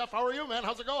 Jeff. Jeff, how are you, man?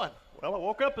 How's it going? Well, I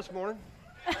woke up this morning.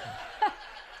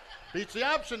 Beats the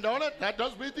option, don't it? That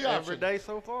does beat the option. Every day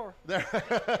so far. There,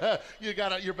 you're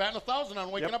batting 1,000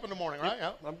 on waking up in the morning, right?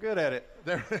 Yep. I'm good at it.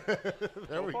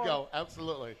 There we go.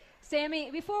 Absolutely.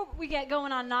 Sammy, before we get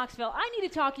going on Knoxville, I need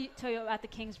to talk to you about the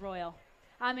Kings Royal.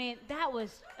 I mean, that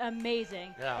was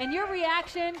amazing. Yeah. And your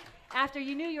reaction after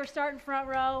you knew you were starting front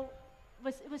row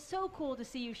it was so cool to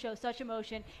see you show such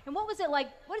emotion. And what was it like?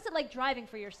 What is it like driving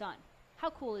for your son?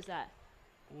 How cool is that?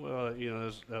 Well,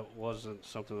 that wasn't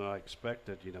something that I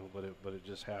expected, but it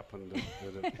just happened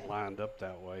that it lined up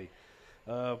that way.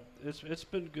 It's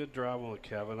been good driving with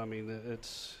Kevin. I mean,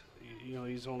 it's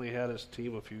he's only had his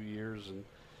team a few years, and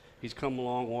he's come a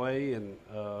long way. And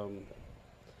I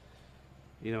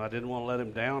didn't want to let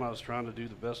him down. I was trying to do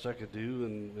the best I could do,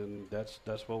 and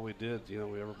that's what we did.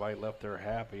 Everybody left there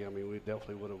happy. I mean, we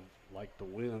definitely would have liked to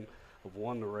have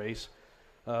won the race.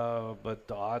 But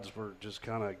the odds were just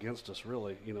kind of against us,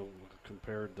 really,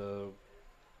 compared to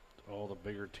all the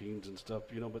bigger teams and stuff,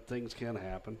 but things can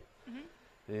happen.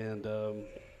 Mm-hmm. And,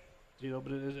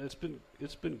 but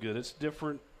it's been good. It's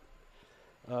different,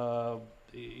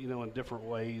 in different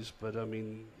ways. But, I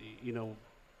mean,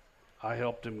 I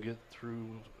helped him get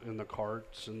through in the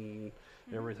karts and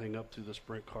everything up through the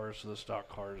sprint cars to the stock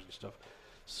cars and stuff.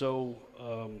 So,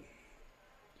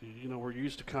 we're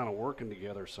used to kind of working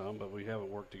together some, but we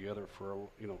haven't worked together for,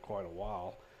 quite a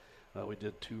while. We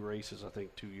did 2 races, I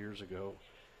think, 2 years ago.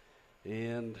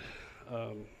 And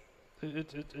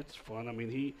it's fun. I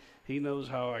mean, he knows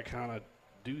how I kind of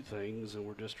do things, and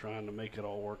we're just trying to make it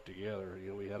all work together.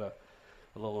 We had a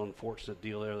little unfortunate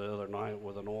deal there the other night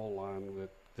with an oil line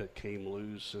that came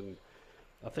loose, and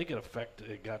I think the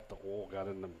oil got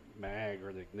in the mag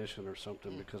or the ignition or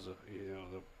something because of,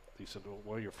 he said,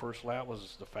 well, your first lap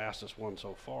was the fastest one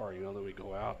so far. Then we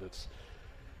go out,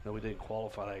 we didn't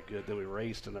qualify that good. Then we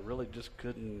raced, and I really just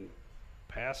couldn't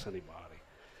pass anybody.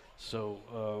 So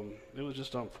it was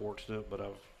just unfortunate, but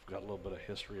I've got a little bit of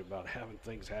history about having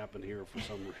things happen here for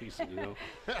some reason,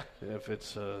 If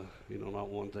it's, not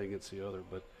one thing, it's the other.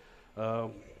 But,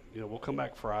 we'll come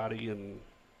back Friday and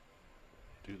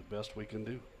do the best we can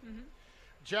do. Mm-hmm.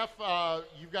 Jeff,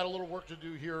 you've got a little work to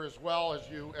do here as well as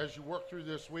you work through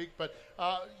this week. But,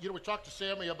 we talked to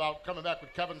Sammy about coming back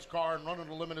with Kevin's car and running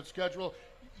a limited schedule.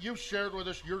 You've shared with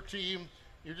us your team.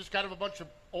 You're just kind of a bunch of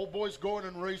old boys going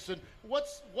and racing.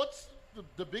 What's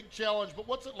the big challenge, but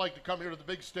what's it like to come here to the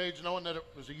big stage knowing that it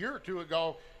was a year or two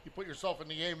ago you put yourself in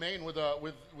the A main with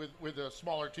a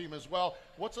smaller team as well?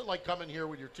 What's it like coming here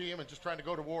with your team and just trying to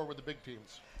go to war with the big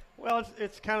teams? Well,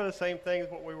 it's kind of the same thing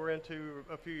as what we were into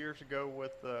a few years ago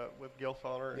with Gil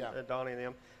Sonner and Donnie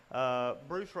and them.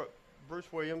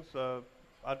 Bruce Williams,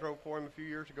 I drove for him a few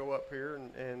years ago up here,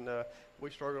 and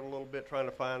we struggled a little bit trying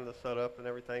to find the setup and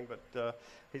everything, but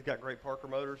he's got great Parker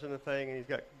motors in the thing, and he's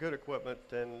got good equipment,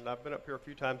 and I've been up here a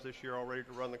few times this year already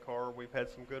to run the car. We've had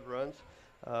some good runs.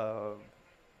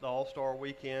 The All-Star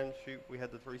weekend, we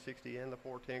had the 360 and the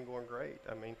 410 going great.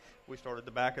 I mean, we started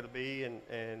the back of the B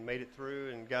and made it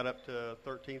through and got up to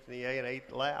 13th in the A in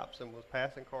 8 laps and was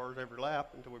passing cars every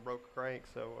lap until we broke a crank.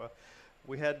 So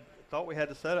we thought we had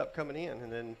the setup coming in,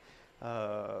 and then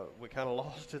we kind of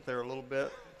lost it there a little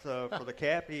bit for the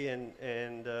Cappy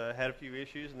and had a few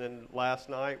issues. And then last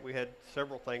night we had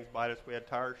several things bite us. We had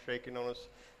tires shaking on us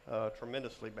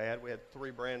tremendously bad. We had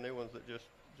 3 brand new ones that just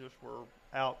were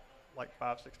out like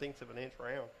 5/16 of an inch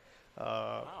round.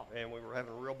 Wow. And we were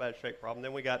having a real bad shake problem.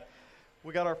 Then we got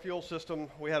we got our fuel system.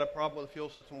 We had a problem with the fuel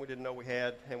system we didn't know we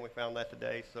had, and we found that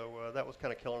today. So that was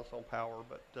kind of killing us on power.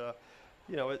 But,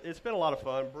 you know, it's been a lot of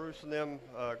fun. Bruce and them,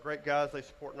 great guys. They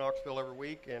support Knoxville every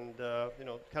week. And, you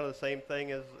know, kind of the same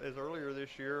thing as earlier this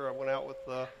year. I went out with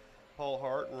Paul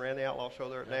Hart and ran the Outlaw Show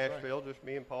there at Nashville, just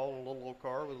me and Paul in a little old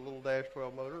car with a little Dash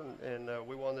 12 motor. And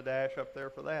we won the Dash up there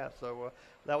for that. So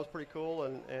that was pretty cool.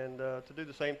 And to do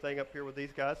the same thing up here with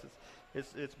these guys,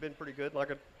 it's been pretty good. Like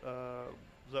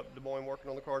was up in Des Moines working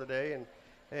on the car today,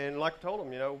 and like I told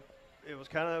them, you know, it was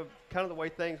kind of the way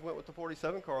things went with the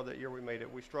 47 car that year we made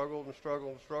it. We struggled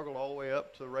all the way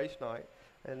up to race night,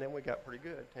 and then we got pretty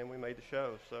good, and we made the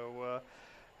show. So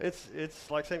it's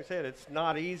like Sammy said, it's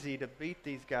not easy to beat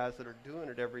these guys that are doing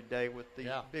it every day with these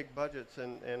big budgets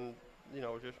and you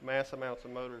know, just mass amounts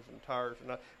of motors and tires.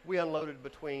 And we unloaded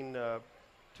between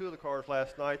 2 of the cars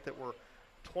last night that were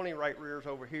 20 right rears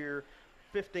over here,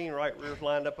 15 right rears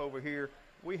lined up over here.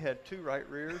 We had 2 right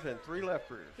rears and 3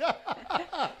 left rears.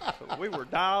 So we were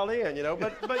dialed in, you know.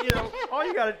 But you know,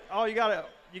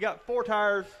 you got 4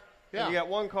 tires, and you got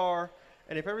 1 car,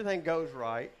 and if everything goes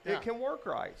right, it can work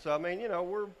right. So I mean, you know,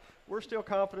 we're still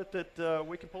confident that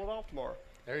we can pull it off tomorrow.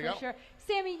 There you go. For sure,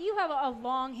 Sammy, you have a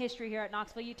long history here at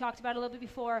Knoxville. You talked about it a little bit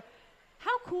before.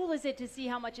 How cool is it to see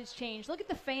how much it's changed? Look at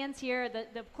the fans here,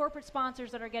 the corporate sponsors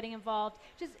that are getting involved.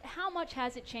 Just how much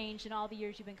has it changed in all the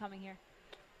years you've been coming here?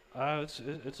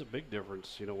 It's a big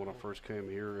difference. You know, when I first came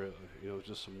here, you know,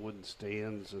 just some wooden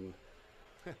stands, and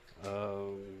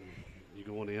you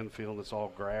go in the infield, and it's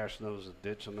all grass, and there was a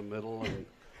ditch in the middle,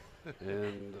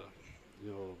 and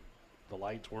you know, the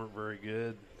lights weren't very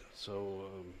good. So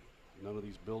none of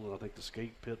these buildings. I think the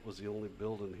skate pit was the only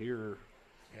building here.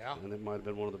 Yeah. And it might have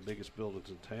been one of the biggest buildings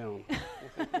in town.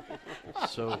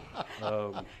 So.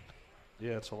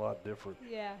 Yeah, it's a lot different.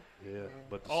 Yeah. Yeah,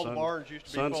 but all the barns used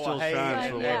to be full still of hay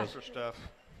shines and extra stuff.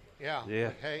 Yeah. Yeah.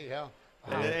 Hay, yeah.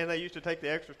 And they used to take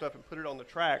the extra stuff and put it on the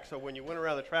track, so when you went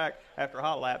around the track after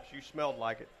hot laps, you smelled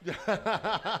like it. The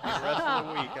rest of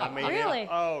the week. I mean, really?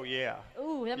 Oh, yeah.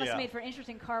 Ooh, that must have made for an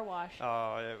interesting car wash.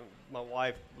 My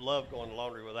wife loved going to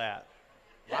laundry with that.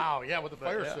 Wow, yeah, with the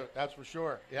fire suit, that's for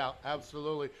sure. Yeah,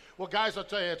 absolutely. Well, guys, I'll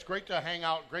tell you, it's great to hang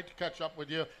out, great to catch up with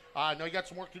you. I know you got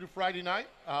some work to do Friday night,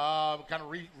 kind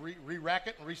of re-rack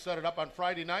it and reset it up on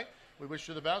Friday night. We wish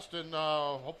you the best, and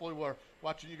hopefully we're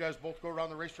watching you guys both go around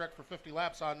the racetrack for 50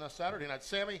 laps on Saturday night.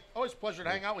 Sammy, always a pleasure to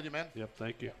hang out with you, man. Yep,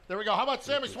 thank you. There we go. How about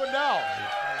Sammy Swindell?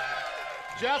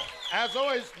 Jeff, as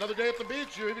always, another day at the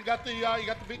beach. You even got the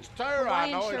beach attire on.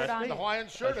 Shirt on. The Hawaiian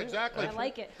shirt, exactly. I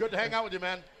like it. Good to hang out with you,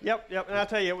 man. Yep. And I'll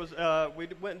tell you, it was we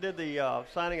went and did the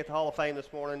signing at the Hall of Fame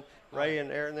this morning. Ray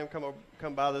and Aaron them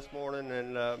come by this morning,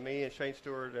 and me and Shane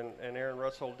Stewart and Aaron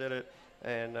Russell did it,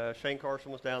 and Shane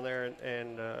Carson was down there,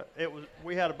 and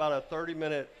we had about a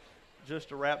 30-minute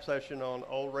just a rap session on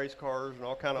old race cars and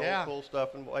all kind of old cool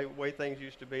stuff and way things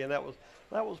used to be, and that was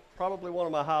probably one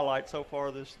of my highlights so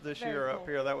far this year up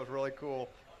here. That was really cool,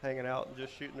 hanging out and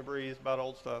just shooting the breeze about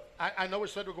old stuff. I know we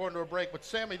said we're going to a break, but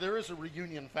Sammy, there is a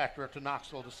reunion factor to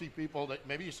Knoxville to see people that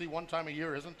maybe you see one time a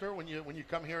year, isn't there, when you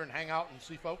come here and hang out and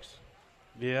see folks?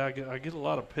 Yeah, I get a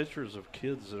lot of pictures of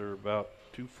kids that are about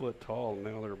 2 foot tall, and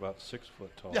now they're about 6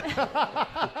 foot tall.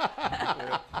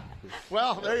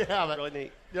 Well, there you have it. Really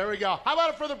neat. There we go. How about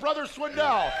it for the brothers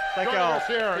Swindell? Thank y'all.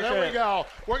 Here. Appreciate There we it. go.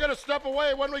 We're going to step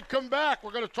away. When we come back,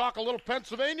 we're going to talk a little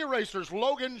Pennsylvania racers.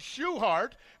 Logan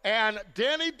Schuhart and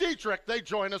Danny Dietrich. They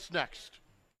join us next.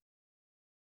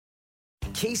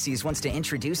 Casey's wants to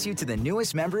introduce you to the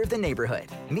newest member of the neighborhood.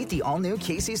 Meet the all-new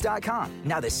Casey's.com.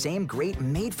 Now the same great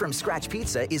made-from-scratch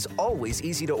pizza is always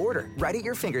easy to order, right at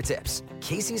your fingertips.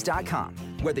 Casey's.com.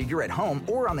 Whether you're at home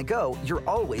or on the go, you're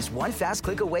always one fast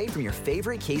click away from your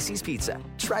favorite Casey's pizza.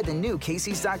 Try the new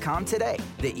Casey's.com today.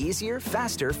 The easier,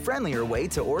 faster, friendlier way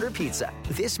to order pizza.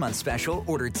 This month's special,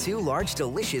 order 2 large,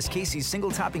 delicious Casey's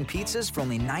single-topping pizzas for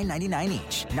only $9.99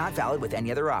 each. Not valid with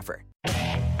any other offer.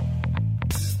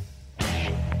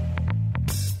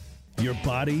 Your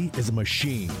body is a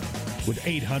machine with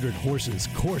 800 horses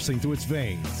coursing through its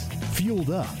veins. Fueled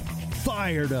up,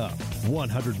 fired up,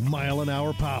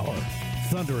 100-mile-an-hour power.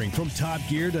 Thundering from top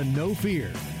gear to no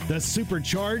fear. The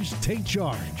supercharged take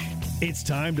charge. It's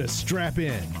time to strap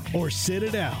in or sit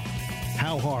it out.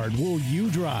 How hard will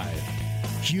you drive?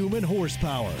 Human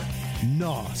horsepower.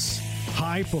 NOS.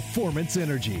 High performance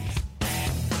energy.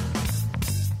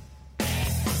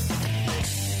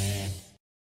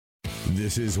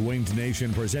 This is Winged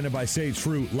Nation presented by Sage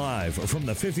Fruit live from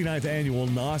the 59th annual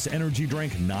NOS Energy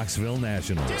Drink Knoxville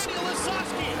Nationals. Daniel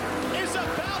Lisowski is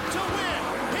about to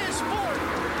win his 4th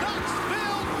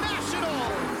Knoxville National.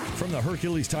 From From the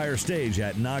Hercules Tire Stage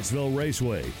at Knoxville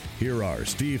Raceway, here are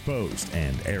Steve Post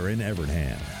and Aaron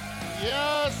Evernham.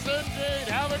 Yes, indeed.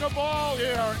 Having a ball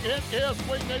here. It is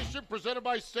Wing Nation, presented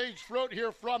by Sage Fruit,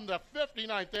 here from the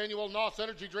 59th Annual NOS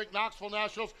Energy Drink Knoxville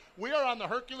Nationals. We are on the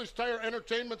Hercules Tire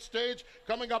Entertainment stage.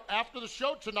 Coming up after the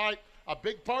show tonight, a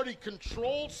big party,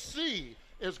 Control C,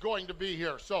 is going to be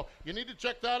here. So you need to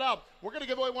check that out. We're going to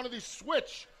give away one of these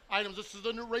Switch items. This is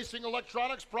the new Racing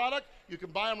Electronics product. You can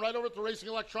buy them right over at the Racing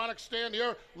Electronics stand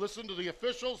here. Listen to the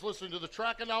officials, listen to the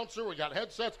track announcer. We got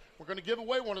headsets. We're going to give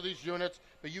away one of these units,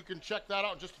 but you can check that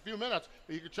out in just a few minutes.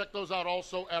 But you can check those out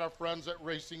also at our friends at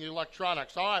Racing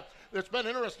Electronics. All right, it's been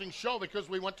an interesting show because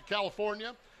we went to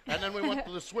California, and then we went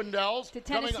to the Swindells. To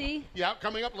Tennessee.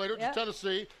 Coming up later to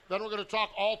Tennessee. Then we're going to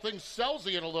talk all things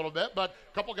Selzy in a little bit, but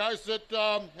a couple guys that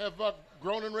have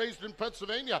grown and raised in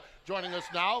Pennsylvania joining us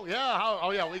now.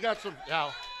 We got some,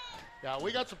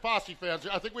 we got some Posse fans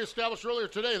here. I think we established earlier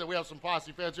today that we have some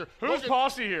Posse fans here. Who's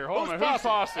Posse here? Hold on, who's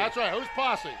Posse? That's right, who's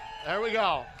Posse? There we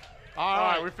go. All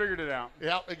right, we figured it out.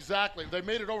 Yeah, exactly. They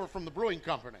made it over from the brewing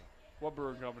company. What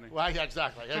brewing company? Well, yeah,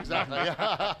 exactly.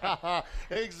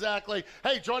 Exactly.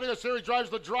 Hey, joining us here, he drives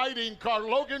the Dryden car.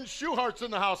 Logan Schuhart's in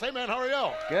the house. Hey, man, how are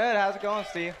you? Good. How's it going,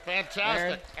 Steve?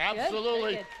 Fantastic. Aaron?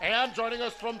 Absolutely. Good. And joining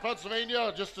us from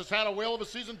Pennsylvania, just has had a whale of a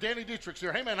season, Danny Dietrich's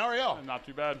here. Hey, man, how are you? Not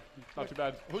too bad. Not too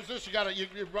bad. Who's this?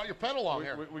 You brought your pet along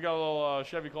here. We got a little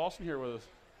Chevy Clausen here with us.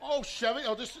 Oh, Chevy.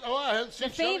 I hadn't seen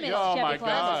The Chevy. famous Chevy my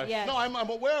Clausen, gosh. yes. No, I'm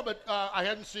aware, but I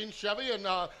hadn't seen Chevy, and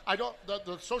I don't.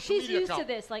 The social She's media used account.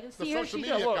 to this. Like, the see her, social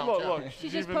she's media account. Look.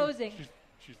 She's just posing.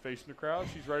 She's facing the crowd.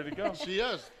 She's ready to go. She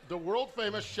is. The world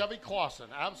famous Chevy Clausen.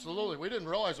 Absolutely. We didn't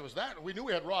realize it was that. We knew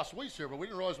we had Ross Weiss here, but we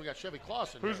didn't realize we got Chevy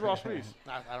Clausen. Who's here. Ross Weiss?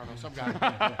 I don't know. Some guy. Some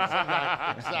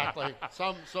guy. Exactly.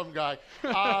 Some guy.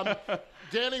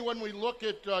 Danny, when we look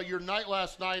at your night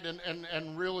last night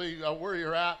and really where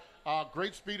you're at,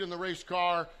 great speed in the race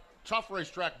car, tough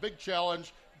racetrack, big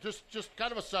challenge. Just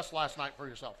kind of assess last night for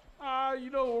yourself.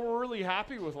 We're really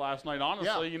happy with last night,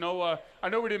 honestly. Yeah. I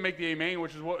know we didn't make the A main,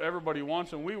 which is what everybody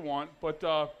wants and we want,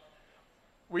 but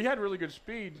we had really good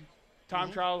speed.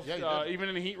 Time trials, even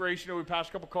in the heat race, we passed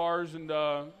a couple cars and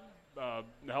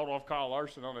held off Kyle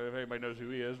Larson. I don't know if anybody knows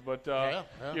who he is, but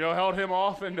held him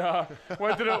off and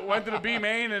went to the B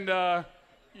main and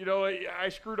I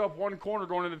screwed up one corner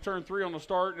going into turn 3 on the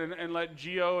start and let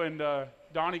Gio and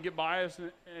Donnie get by us.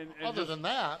 And other than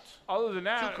that,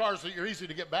 two cars that you're easy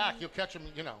to get back, you'll catch them,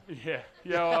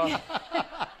 Yeah.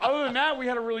 Other than that, we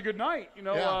had a really good night,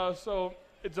 so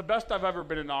it's the best I've ever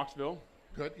been in Knoxville.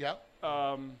 Good, yeah.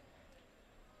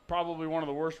 Probably one of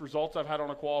the worst results I've had on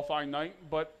a qualifying night,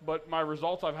 but my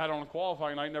results I've had on a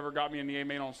qualifying night never got me in the A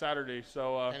main on Saturday.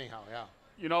 So anyhow, yeah.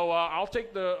 I'll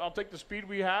take the speed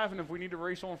we have, and if we need to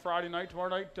race on Friday night, tomorrow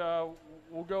night,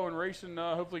 we'll go and race and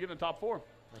hopefully get in the top 4.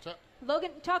 That's it.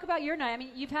 Logan, talk about your night. I mean,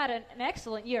 you've had an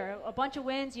excellent year, a bunch of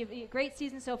wins, you've a great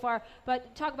season so far.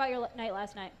 But talk about your night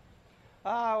last night.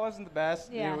 It wasn't the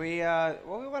best. Yeah. We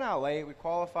went out late. We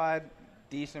qualified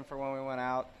decent for when we went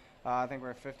out. I think we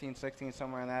were 15, 16,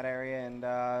 somewhere in that area, and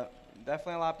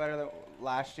definitely a lot better than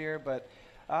last year. But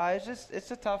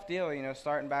it's a tough deal,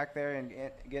 starting back there and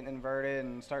getting inverted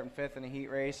and starting 5th in the heat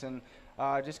race, and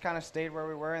just kind of stayed where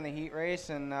we were in the heat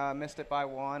race and missed it by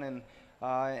 1, and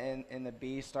in the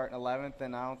B starting 11th,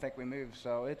 and I don't think we moved.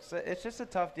 So it's just a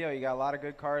tough deal. You got a lot of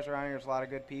good cars around here. There's a lot of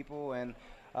good people, and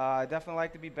definitely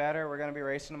like to be better. We're going to be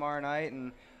racing tomorrow night,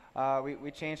 and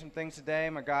we changed some things today.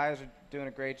 My guys are doing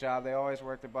a great job. They always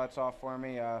work their butts off for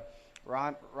me.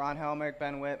 Ron Helmick,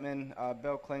 Ben Whitman,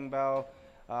 Bill Klingbeil,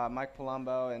 Mike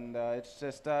Palumbo, and it's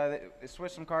just they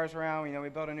switched some cars around. We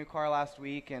built a new car last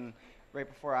week and right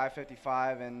before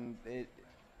I-55, and it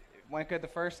went good the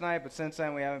first night, but since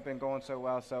then we haven't been going so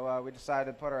well. So we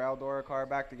decided to put our Eldora car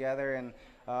back together, and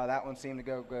that one seemed to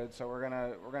go good. So we're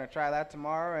gonna try that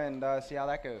tomorrow and see how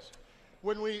that goes.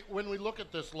 When we look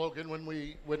at this, Logan, when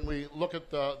we look at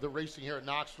the racing here at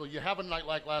Knoxville, you have a night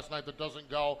like last night that doesn't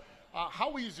go.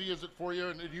 How easy is it for you,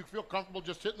 and do you feel comfortable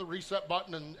just hitting the reset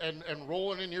button and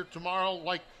rolling in here tomorrow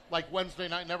like Wednesday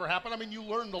night never happened? I mean, you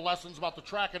learned the lessons about the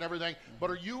track and everything, but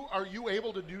are you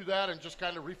able to do that and just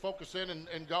kind of refocus in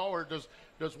and go, or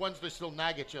does Wednesday still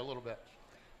nag at you a little bit?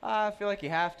 I feel like you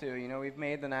have to. We've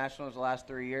made the Nationals the last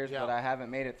 3 years, but I haven't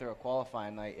made it through a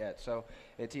qualifying night yet. So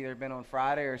it's either been on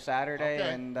Friday or Saturday,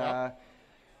 and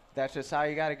that's just how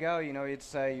you got to go.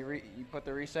 It's you put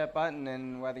the reset button,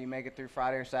 and whether you make it through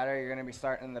Friday or Saturday, you're going to be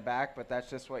starting in the back. But that's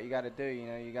just what you got to do.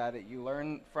 You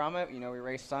learn from it. We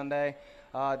raced Sunday,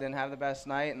 didn't have the best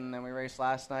night, and then we raced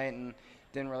last night and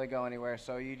didn't really go anywhere.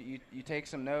 So you take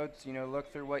some notes.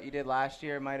 Look through what you did last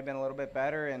year. It might have been a little bit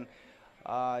better, and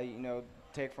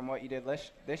take from what you did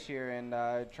this year and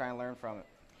try and learn from it.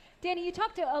 Danny, you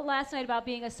talked last night about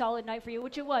being a solid night for you,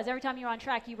 which it was. Every time you were on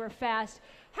track, you were fast.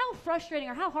 How frustrating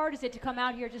or how hard is it to come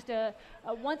out here just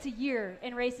once a year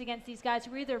and race against these guys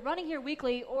who are either running here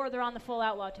weekly or they're on the full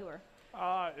Outlaw Tour?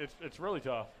 It's really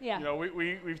tough. Yeah. You know,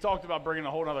 we've talked about bringing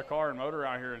a whole other car and motor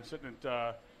out here and sitting at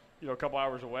a couple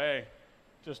hours away,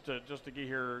 just to get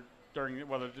here during,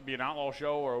 whether it be an outlaw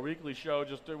show or a weekly show,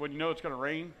 when you know it's going to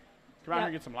rain, come out here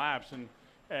and get some laps.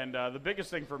 And the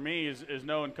biggest thing for me is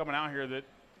knowing coming out here that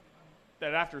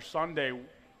after Sunday,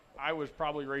 I was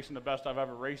probably racing the best I've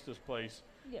ever raced this place.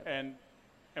 Yep.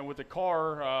 And with the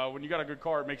car, when you got a good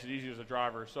car, it makes it easy as a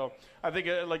driver. So I think,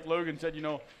 like Logan said, you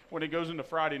know, when it goes into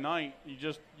Friday night,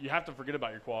 you have to forget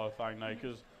about your qualifying night,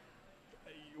 because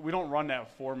we don't run that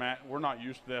format. We're not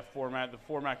used to that format. The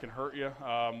format can hurt you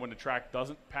when the track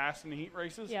doesn't pass in the heat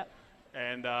races. Yep.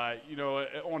 And, you know,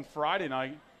 on Friday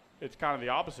night, it's kind of the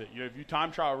opposite. You know, if you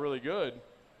time trial really good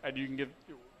and you can get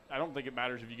 – I don't think it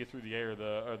matters if you get through the A or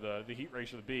the heat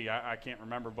race or the B. I can't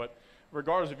remember. But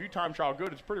regardless, if you time trial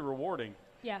good, it's pretty rewarding.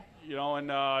 Yeah. You know, and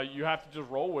you have to just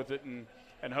roll with it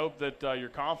and hope that your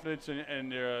confidence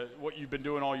and what you've been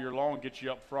doing all year long gets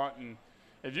you up front. And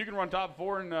if you can run top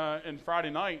 4 in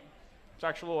Friday night, it's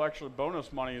actually a little extra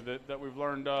bonus money that we've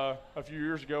learned a few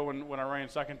years ago when I ran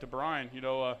second to Brian. You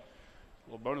know, a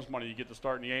little bonus money. You get to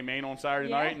start in the A main on Saturday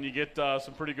night, and you get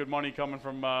some pretty good money coming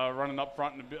from running up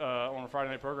front on a Friday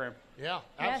night program. Yeah,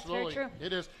 absolutely. Very true.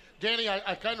 It is. Danny,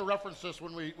 I kind of referenced this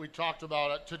when we talked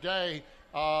about it today.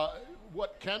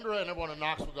 What Kendra and everyone in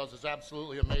Knoxville does is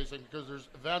absolutely amazing, because there's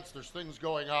events, there's things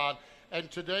going on.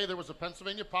 And today there was a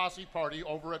Pennsylvania Posse party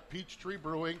over at Peachtree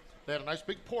Brewing. They had a nice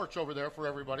big porch over there for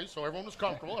everybody, so everyone was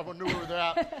comfortable. Everyone knew we were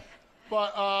there.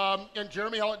 But and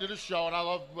Jeremy Elliott did his show, and I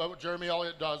love what Jeremy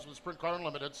Elliott does with Sprint Car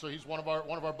Unlimited. So he's one of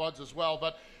our buds as well.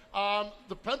 But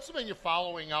the Pennsylvania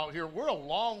following out here, we're a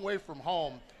long way from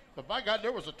home. But by God,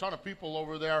 there was a ton of people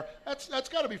over there. That's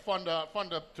got to be fun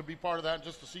to be part of that, and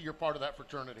just to see you're part of that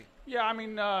fraternity. Yeah, I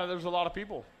mean, there's a lot of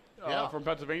people from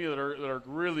Pennsylvania that are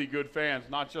really good fans.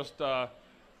 Not just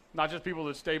people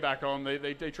that stay back home.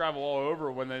 They travel all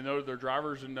over when they know their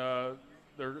drivers and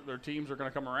their teams are going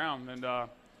to come around. And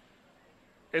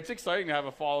it's exciting to have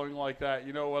a following like that,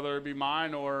 you know, whether it be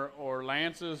mine or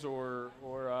Lance's or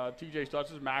TJ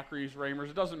Stutz's, Macri's, Raymer's.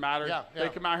 It doesn't matter. Yeah. They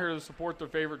come out here to support their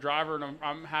favorite driver, and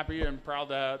I'm happy and proud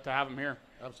to have them here.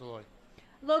 Absolutely.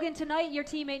 Logan, tonight your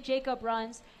teammate Jacob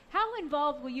runs. How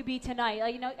involved will you be tonight?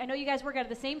 Like, you know, I know you guys work out of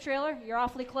the same trailer. You're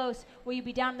awfully close. Will you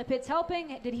be down in the pits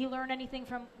helping? Did he learn anything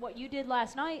from what you did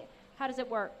last night? How does it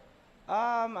work?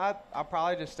 I'll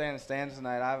probably just stay in the stands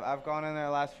tonight. I've gone in there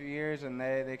the last few years, and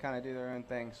they kind of do their own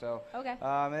thing. So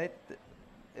okay.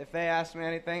 If they ask me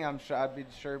anything, I'd be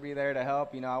sure be there to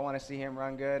help. You know, I want to see him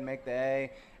run good, make the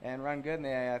A, and run good in the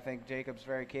A. I think Jacob's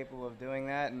very capable of doing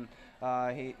that, and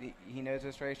he knows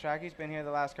this racetrack. He's been here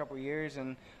the last couple of years,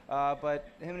 and but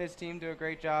him and his team do a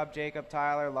great job. Jacob,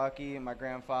 Tyler, Lucky, and my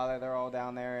grandfather, they're all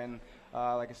down there, and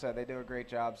like I said, they do a great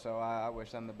job. So I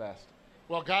wish them the best.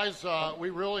 Well, guys, we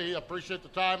really appreciate the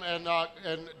time.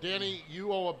 And Danny,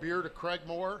 you owe a beer to Craig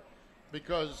Moore,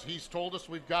 because he's told us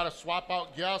we've got to swap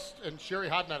out guests. And Sherry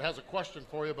Hodnett has a question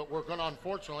for you, but we're going to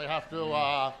unfortunately have to.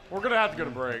 We're going to have to go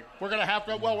to break. We're going to have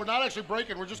to. Well, we're not actually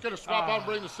breaking. We're just going to swap out and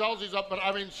bring the Celsius up. But,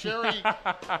 I mean, Sherry,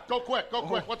 go quick.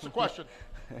 What's the question?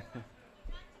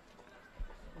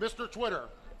 Mr. Twitter.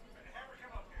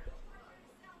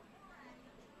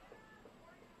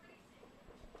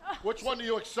 Which one do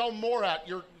you excel more at?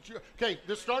 Okay,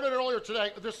 this started earlier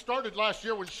today. This started last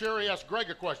year when Sherry asked Greg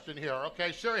a question here.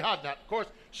 Okay, Sherry Hodnett. Of course,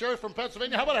 Sherry from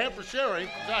Pennsylvania. How about a hand for Sherry?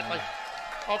 Exactly.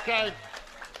 Okay.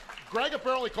 Greg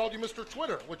apparently called you Mr.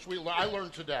 Twitter, which I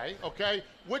learned today. Okay.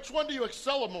 Which one do you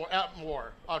excel at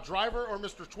more, driver or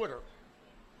Mr. Twitter?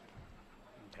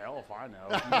 Hell if I know.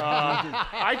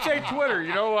 I'd say Twitter.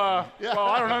 You know. Well,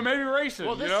 I don't know. Maybe racing.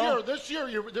 Well, this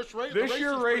year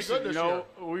racing. You know,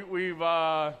 we've.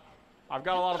 I've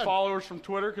got a lot of followers from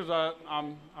Twitter because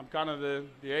I'm kind of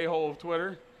the a-hole of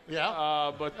Twitter.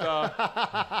 Yeah. But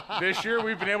this year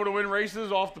we've been able to win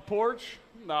races off the porch.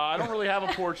 I don't really have a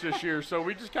porch this year, so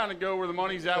we just kind of go where the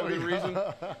money's at within reason.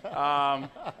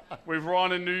 We've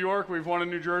won in New York, we've won in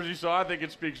New Jersey, so I think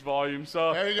it speaks volumes.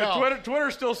 So there you go.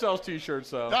 Twitter still sells T-shirts,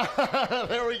 so.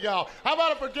 There we go. How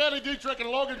about it for Danny Dietrich and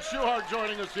Logan Schuhart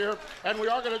joining us here? And we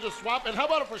are going to just swap. And how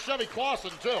about it for Chevy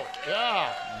Clausen, too?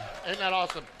 Yeah. Isn't that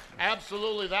awesome?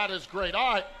 Absolutely, that is great.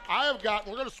 All right,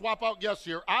 we're going to swap out guests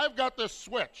here. I've got this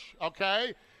switch,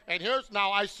 okay? And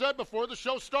now I said before the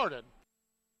show started,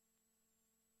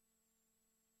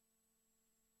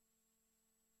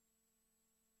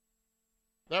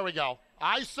 There we go.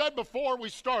 I said before we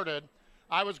started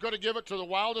I was going to give it to the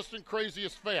wildest and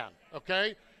craziest fan,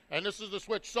 okay? And this is the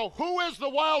switch. So who is the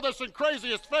wildest and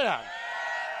craziest fan?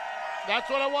 That's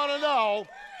what I want to know.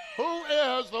 Who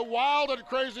is the wild and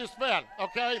craziest fan,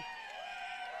 okay?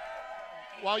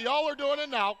 While y'all are doing it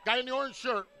now, guy in the orange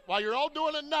shirt, while you're all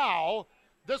doing it now,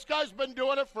 this guy's been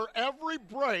doing it for every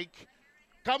break,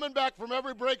 coming back from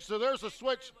every break. So there's a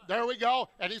switch. There we go.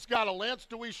 And he's got a Lance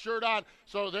Dewey shirt on.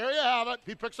 So there you have it.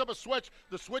 He picks up a switch.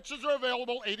 The switches are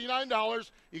available,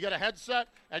 $89. You get a headset,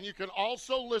 and you can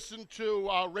also listen to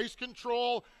race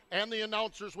control and the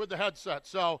announcers with the headset.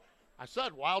 So I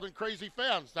said wild and crazy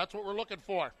fans. That's what we're looking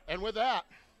for. And with that,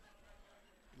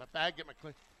 my bag, get my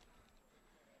clean.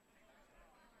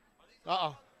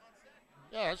 Uh-oh.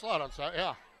 Yeah, there's a lot on site,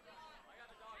 yeah.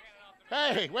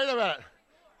 Hey, wait a minute.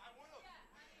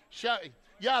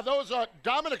 Yeah, those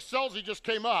Dominic Selzy just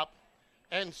came up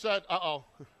and said, uh-oh.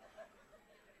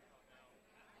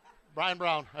 Brian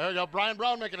Brown. There you go. Brian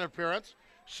Brown making an appearance.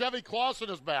 Chevy Clausen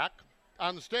is back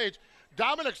on the stage.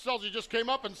 Dominic Selzy just came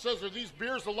up and says, are these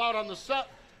beers allowed on the set?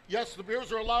 Yes, the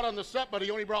beers are allowed on the set, but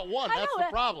he only brought one. That's the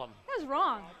problem. That was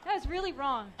wrong. That was really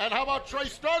wrong. And how about Trey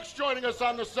Starks joining us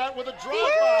on the set with a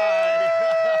drive-by?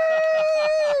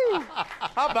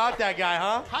 How about that guy,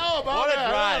 huh? How about what that?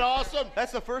 A drive. Isn't that awesome?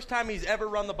 That's the first time he's ever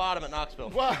run the bottom at Knoxville.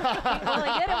 Well, he did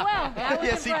it well. That was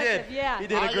yes, impressive. he did. Yeah. He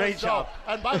did a great job.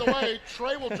 And by the way,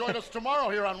 Trey will join us tomorrow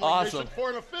here on Wing Nation for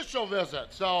an official visit.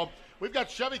 So we've got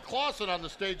Chevy Clausen on the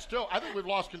stage, too. I think we've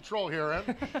lost control here,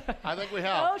 Em. I think we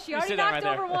have. Oh, she already knocked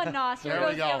over one Nos. Here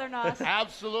goes the other Nos.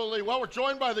 Absolutely. Well, we're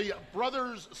joined by the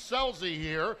brothers Selzy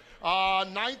here.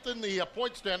 Ninth in the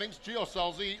point standings, Gio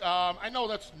Selzy. I know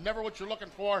that's never what you're looking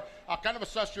for. Kind of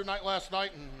assessed your night last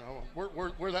night and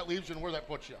where that leaves you and where that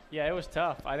puts you. Yeah, it was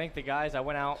tough. I think the guys, I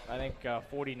went out,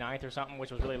 49th or something, which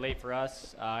was really late for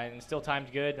us, and still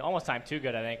timed good. Almost timed too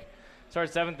good, I think.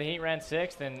 Started 7th, the heat ran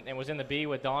 6th, and was in the B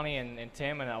with Donnie and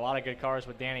Tim, and a lot of good cars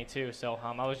with Danny too. So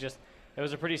it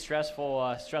was a pretty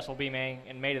stressful B main,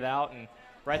 and made it out, and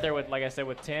right there with, like I said,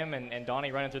 with Tim and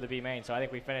Donnie running through the B main. So I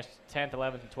think we finished 10th,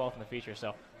 11th, and 12th in the feature.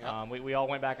 So we all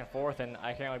went back and forth, and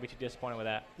I can't really be too disappointed with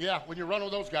that. Yeah, when you run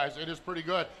with those guys, it is pretty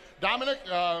good. Dominic,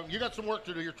 you got some work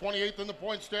to do. You're 28th in the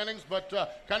point standings, but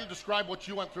kind of describe what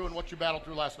you went through and what you battled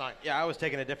through last night. Yeah, I was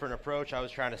taking a different approach. I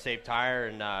was trying to save tire,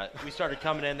 and we started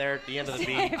coming in there at the end of the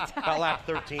B. About lap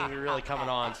 13, we were really coming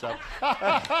on. So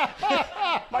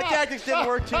my tactics didn't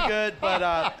work too good, but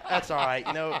that's all right.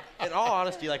 You know, in all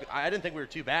honesty, I didn't think we were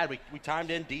too bad. We timed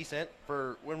in decent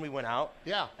for when we went out.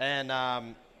 Yeah. And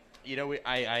I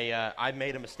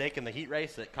made a mistake in the heat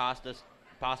race that cost us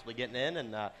possibly getting in,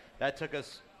 and that took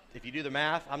us. If you do the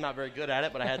math, I'm not very good at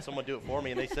it, but I had someone do it for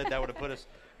me, and they said that would have put us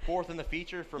 4th in the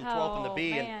feature from 12th in the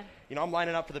B. Man. And I'm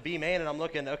lining up for the B main, and I'm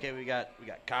looking. Okay, we got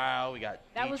Kyle, we got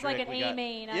that Dietrich, was like an A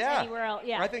main anywhere else.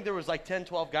 Yeah. I think there was like 10,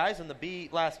 12 guys in the B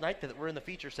last night that were in the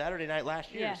feature Saturday night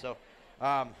last year. Yeah. So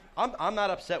I'm not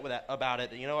upset with that about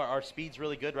it. You know, our speed's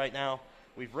really good right now.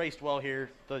 We've raced well here.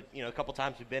 A couple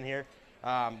times we've been here.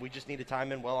 We just need to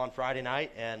time in well on Friday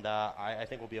night, and I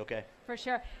think we'll be okay. For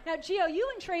sure. Now, Gio, you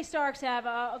and Trey Starks have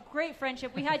a great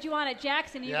friendship. We had you on at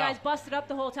Jackson, and you guys busted up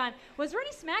the whole time. Was there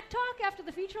any smack talk after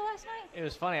the feature last night? It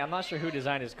was funny. I'm not sure who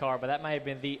designed his car, but that might have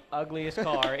been the ugliest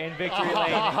car in Victory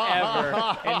Lane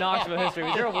ever in Knoxville history.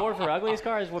 Was there an award for ugliest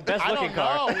car? Or best looking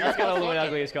car? That's got to be the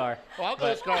ugliest car. Well,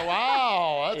 ugliest car.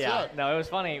 Wow, that's it. No, it was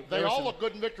funny. They all look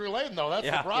good in Victory Lane, though. That's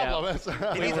the problem.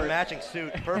 Yeah. He needs a matching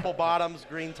suit: purple bottoms,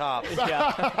 green tops.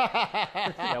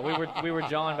 Yeah, we were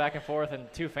jawing back and forth,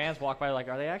 and two fans walked by like,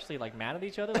 are they actually mad at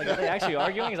each other? Are they actually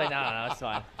arguing? He's like, no, it's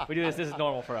fine. We do this. This is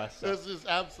normal for us. So. This is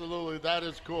absolutely, that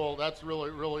is cool. That's really,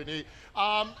 really neat.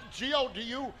 Gio,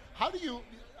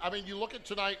 you look at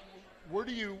tonight, where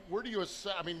do you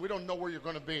assess, we don't know where you're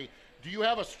going to be. Do you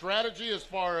have a strategy as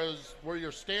far as where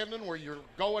you're standing, where you're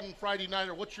going Friday night,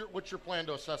 or what's your plan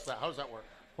to assess that? How does that work?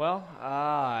 Well,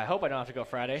 I hope I don't have to go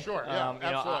Friday. Sure, yeah,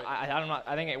 absolutely.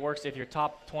 I think it works if you're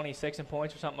top 26 in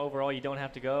points or something overall, you don't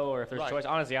have to go, or if there's choice.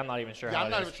 Honestly, I'm not even sure how it is.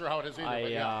 I'm not even sure how it is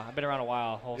either. I've been around a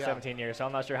while, 17 years, so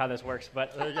I'm not sure how this works.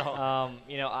 But, there you go.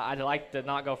 I'd like to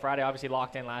not go Friday. Obviously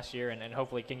locked in last year and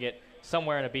hopefully can get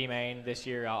somewhere in a B main this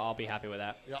year. I'll be happy with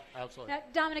that. Yeah, absolutely. Now,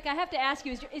 Dominic, I have to ask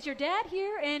you, is your dad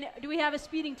here, and do we have a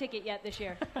speeding ticket yet this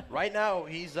year? Right now,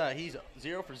 he's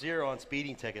 0 for 0 on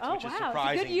speeding tickets, which is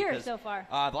surprising. It's a good year because, so far.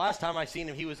 The last time I seen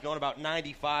him, he was going about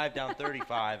 95 down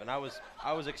 35, and I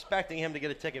was expecting him to get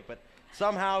a ticket, but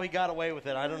somehow he got away with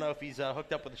it. I don't know if he's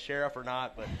hooked up with the sheriff or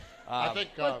not, but I think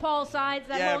with Paul Sides,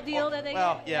 that whole deal that they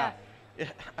well, yeah.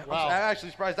 Wow. I'm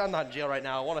actually surprised I'm not in jail right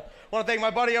now. I want to thank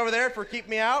my buddy over there for keeping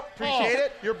me out. Appreciate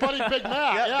it. Your buddy Big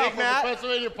Matt. Big from Matt. the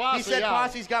Pennsylvania Posse. He said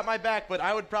Posse's got my back, but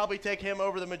I would probably take him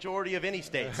over the majority of any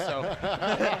state. So.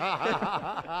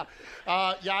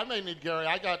 I may need Gary.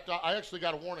 I actually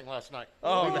got a warning last night.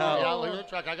 Oh, no. Yeah, leaving the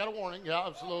track. I got a warning. Yeah,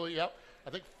 absolutely. Yep. I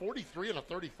think 43 and a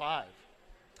 35.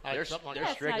 They're something like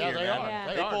strict that. here, They man.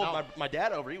 are. They pulled my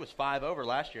dad over. He was 5 over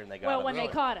last year, and they got him. Well, when they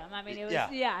caught him, I mean, it was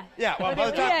Yeah, well,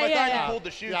 by the time he pulled the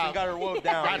chutes and got her woke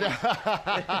down.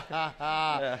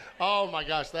 Oh my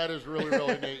gosh, that is really,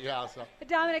 really neat. Yeah. So.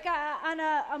 Dominic, on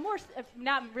a more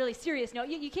not really serious note,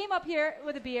 you came up here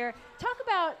with a beer. Talk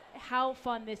about how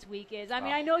fun this week is. I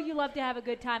mean, I know you love to have a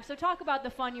good time, so talk about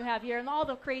the fun you have here and all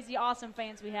the crazy, awesome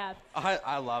fans we have.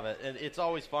 I love it, and it's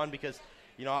always fun because.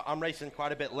 You know, I'm racing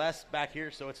quite a bit less back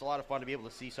here, so it's a lot of fun to be able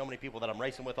to see so many people that I'm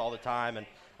racing with all the time. And,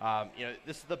 you know,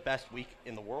 this is the best week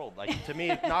in the world. Like, to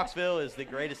me, Knoxville is the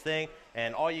greatest thing.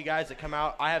 And all you guys that come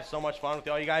out, I have so much fun with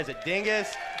all you guys at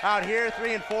Dingus out here,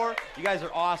 3 and 4. You guys are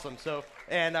awesome. So,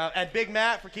 and Big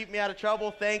Matt for keeping me out of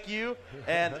trouble. Thank you.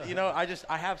 And, you know,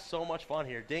 I have so much fun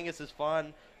here. Dingus is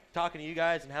fun. Talking to you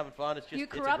guys and having fun. It's just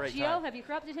it's a great Gio? time. Have you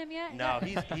corrupted him yet? No,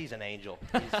 he's an angel.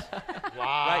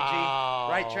 Wow.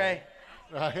 Right, G? Right, Trey?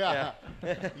 Yeah.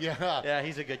 Yeah,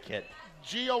 he's a good kid.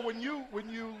 Gio, when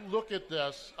you look at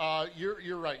this,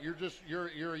 you're right.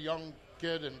 You're a young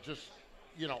kid and just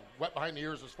wet behind the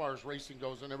ears as far as racing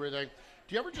goes and everything.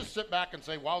 Do you ever just sit back and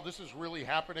say, "Wow, this is really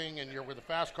happening"? And you're with a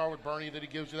fast car with Bernie that he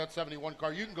gives you, that 71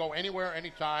 car. You can go anywhere,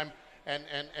 anytime, and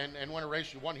win a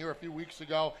race. You won here a few weeks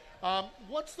ago.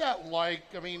 What's that like?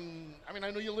 I mean, I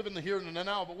know you live in the here and the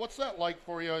now, but what's that like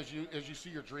for you as you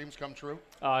see your dreams come true?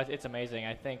 It's amazing.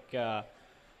 I think.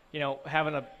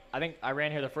 I think I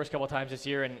ran here the first couple of times this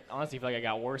year, and honestly feel like I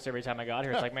got worse every time I got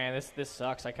here. It's like, man, this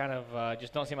sucks. I kind of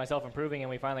just don't see myself improving, and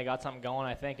we finally got something going,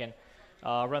 I think. And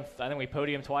I think we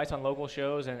podiumed twice on local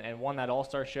shows and won that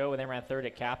All-Star show, and then ran third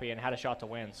at Cappy and had a shot to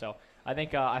win. So I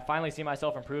think I finally see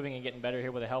myself improving and getting better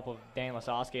here with the help of Dan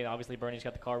Lasowski, and obviously Bernie's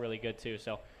got the car really good too.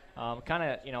 So kind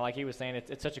of, like he was saying,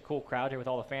 it's such a cool crowd here with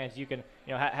all the fans. You can,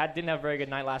 didn't have a very good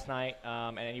night last night,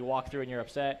 and then you walk through and you're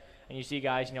upset. And you see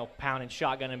guys, pounding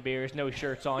shotgun and beers, no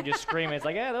shirts on, just screaming. It's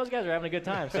like, yeah, those guys are having a good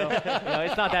time. So,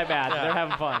 it's not that bad. They're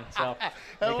having fun. So,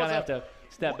 you kind of have to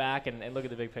step back and look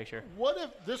at the big picture. What if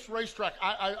this racetrack,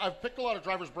 I've picked a lot of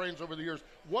drivers' brains over the years.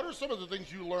 What are some of the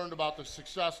things you learned about the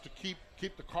success to keep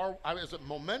the car? Is it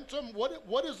momentum?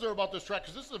 What is there about this track?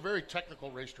 Because this is a very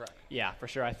technical racetrack. Yeah, for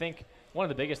sure. I think one of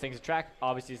the biggest things, the track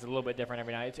obviously is a little bit different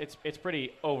every night. It's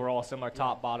pretty overall similar,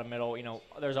 top, bottom, middle.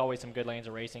 There's always some good lanes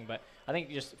of racing, but I think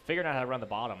just figuring out how to run the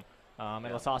bottom. And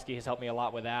Lasowski has helped me a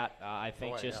lot with that. I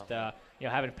think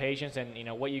having patience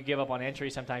and, what you give up on entry,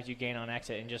 sometimes you gain on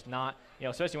exit, and just not,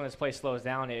 especially when this place slows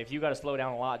down. If you got to slow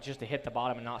down a lot just to hit the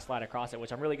bottom and not slide across it,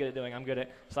 which I'm really good at doing. I'm good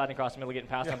at sliding across the middle, getting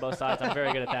past on both sides. I'm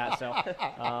very good at that. So,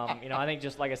 I think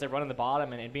just like I said, running the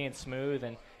bottom and being smooth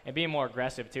and being more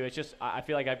aggressive too. It's just I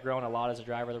feel like I've grown a lot as a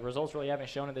driver. The results really haven't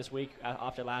shown it this week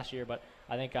after last year, but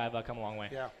I think I've come a long way.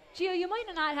 Yeah. Gio, you might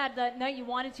have not had the night you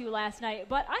wanted to last night,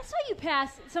 but I saw you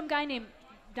pass some guy named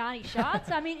Donnie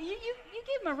Schatz. I mean, you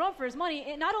gave him a run for his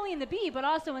money, not only in the B, but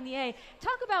also in the A.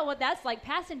 Talk about what that's like,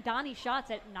 passing Donnie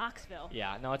Schatz at Knoxville.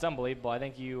 Yeah, no, it's unbelievable. I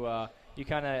think you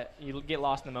get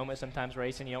lost in the moment sometimes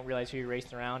racing. You don't realize who you're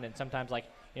racing around, and sometimes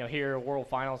here World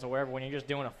Finals or wherever, when you're just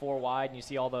doing a 4 wide and you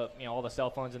see all the cell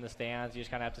phones in the stands, you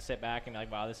just kind of have to sit back and be like,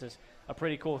 wow, this is a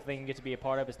pretty cool thing to get to be a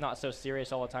part of. It's not so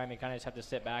serious all the time. You kind of just have to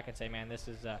sit back and say, man, this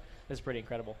is pretty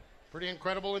incredible. Pretty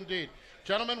incredible indeed.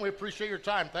 Gentlemen, we appreciate your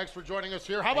time. Thanks for joining us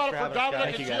here. How about it for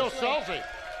Dominic and Gio Scelzi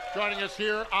joining us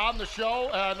here on the show,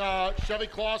 and Chevy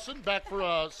Clausen back for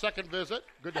a second visit.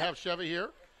 Good to have Chevy here.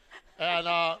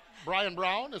 And Brian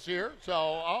Brown is here.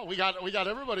 So we got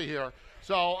everybody here.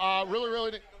 So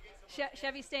really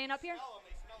Chevy staying up here?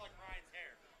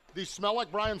 These smell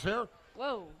like Brian's hair?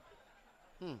 Whoa.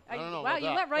 I don't know. Wow,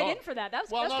 you went right in for that. That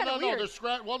was kind of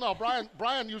weird.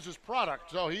 Brian uses product,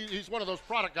 so he's one of those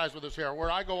product guys with his hair, where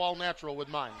I go all natural with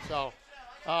mine. So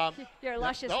you're a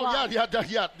luscious. Yeah.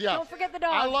 Don't forget the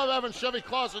dog. I love having Chevy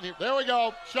Clausen here. There we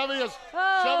go. Chevy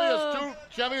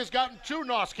has gotten 2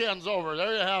 NOS cans over.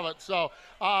 There you have it. So,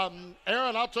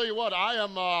 Aaron, I'll tell you what.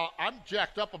 I'm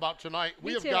jacked up about tonight.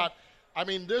 Me too.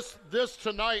 This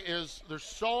tonight there's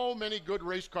so many good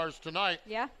race cars tonight.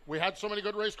 Yeah. We had so many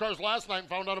good race cars last night and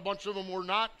found out a bunch of them were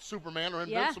not Superman or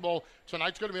invincible. Yeah.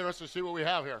 Tonight's going to be interesting to see what we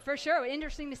have here. For sure.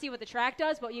 Interesting to see what the track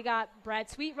does, but you got Brad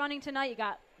Sweet running tonight. You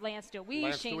got Lance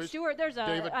DeWeese, Shane Stewart. There's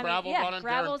David Gravel running.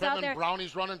 Gravel's Darren out Pittman, there.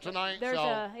 Brownie's running tonight. There's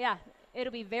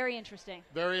It'll be very interesting.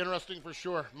 Very interesting for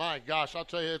sure. My gosh, I'll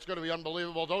tell you, it's going to be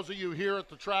unbelievable. Those of you here at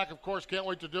the track, of course, can't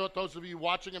wait to do it. Those of you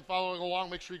watching and following along,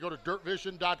 make sure you go to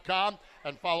dirtvision.com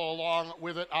and follow along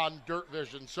with it on Dirt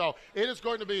Vision. So it is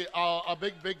going to be a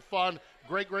big, big fun.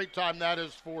 Great time, that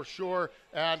is for sure,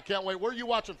 and can't wait. Where are you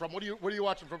watching from? What are you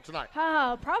watching from tonight?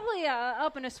 Probably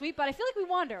up in a suite, but I feel like we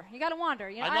wander. You got to wander.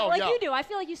 You know, I know, like yeah. you do. I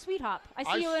feel like you sweet hop.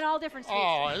 I see you in all different suites.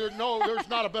 Oh, no, there's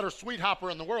not a better sweet hopper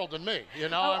in the world than me. You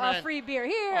know, a free beer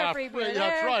here, a free beer there.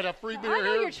 That's right, a free beer here. I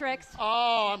know your tricks.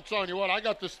 Oh, I'm telling you what, I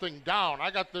got this thing down.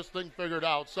 I got this thing figured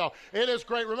out. So it is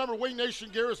great. Remember, Wing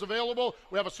Nation gear is available.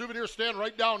 We have a souvenir stand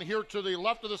right down here to the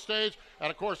left of the stage, and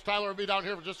of course, Tyler will be down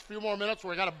here for just a few more minutes.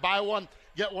 We're going to buy one,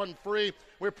 get one free.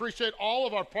 We appreciate all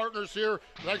of our partners here.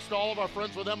 Thanks to all of our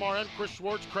friends with MRN, Chris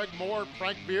Schwartz, Craig Moore,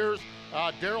 Frank Beers,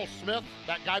 Daryl Smith,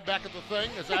 that guy back at the thing,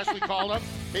 as Ashley called him.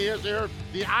 He is here.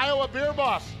 The Iowa Beer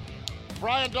Boss,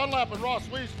 Brian Dunlap and Ross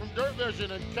Weiss from Dirt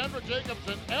Vision, and Kendra Jacobs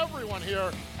and everyone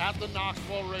here at the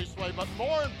Knoxville Raceway. But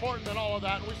more important than all of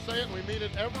that, and we say it and we mean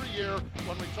it every year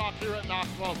when we talk here at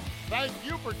Knoxville, thank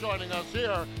you for joining us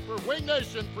here for Wing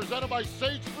Nation, presented by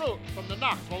Sage Fruit from the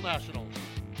Knoxville Nationals.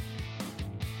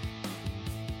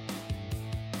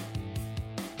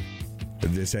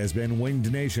 This has been Winged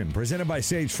Nation, presented by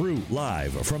Sage Fruit,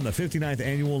 live from the 59th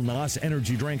Annual NOS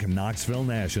Energy Drink Knoxville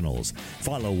Nationals.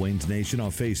 Follow Winged Nation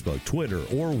on Facebook, Twitter,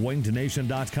 or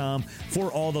wingednation.com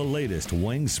for all the latest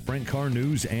Winged Sprint Car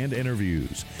news and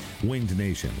interviews. Winged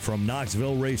Nation from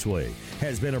Knoxville Raceway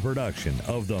has been a production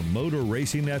of the Motor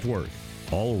Racing Network.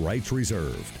 All rights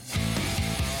reserved.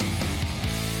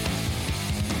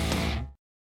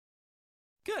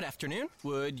 Good afternoon.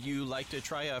 Would you like to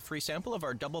try a free sample of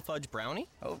our double fudge brownie?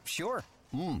 Oh, sure.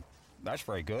 That's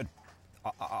very good.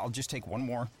 I'll just take one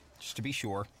more, just to be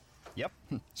sure. Yep,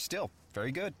 still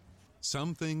very good.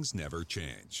 Some things never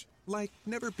change, like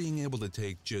never being able to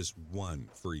take just one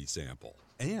free sample.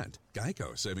 And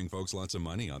Geico saving folks lots of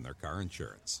money on their car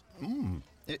insurance.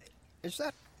 Is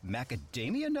that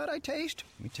macadamia nut I taste?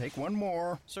 Let me take one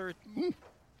more. Sir?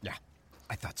 Yeah,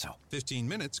 I thought so. 15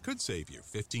 minutes could save you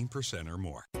 15% or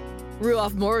more.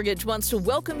 Ruoff Mortgage wants to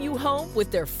welcome you home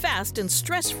with their fast and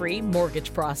stress-free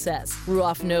mortgage process.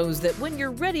 Ruoff knows that when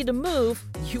you're ready to move,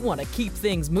 you want to keep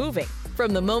things moving.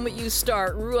 From the moment you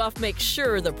start, Ruoff makes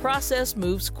sure the process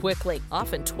moves quickly,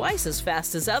 often twice as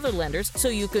fast as other lenders, so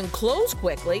you can close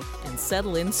quickly and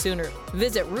settle in sooner.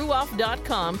 Visit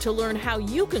ruoff.com to learn how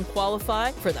you can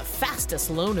qualify for the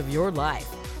fastest loan of your life.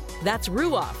 That's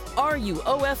Ruoff,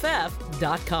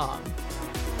 RUOFF.com.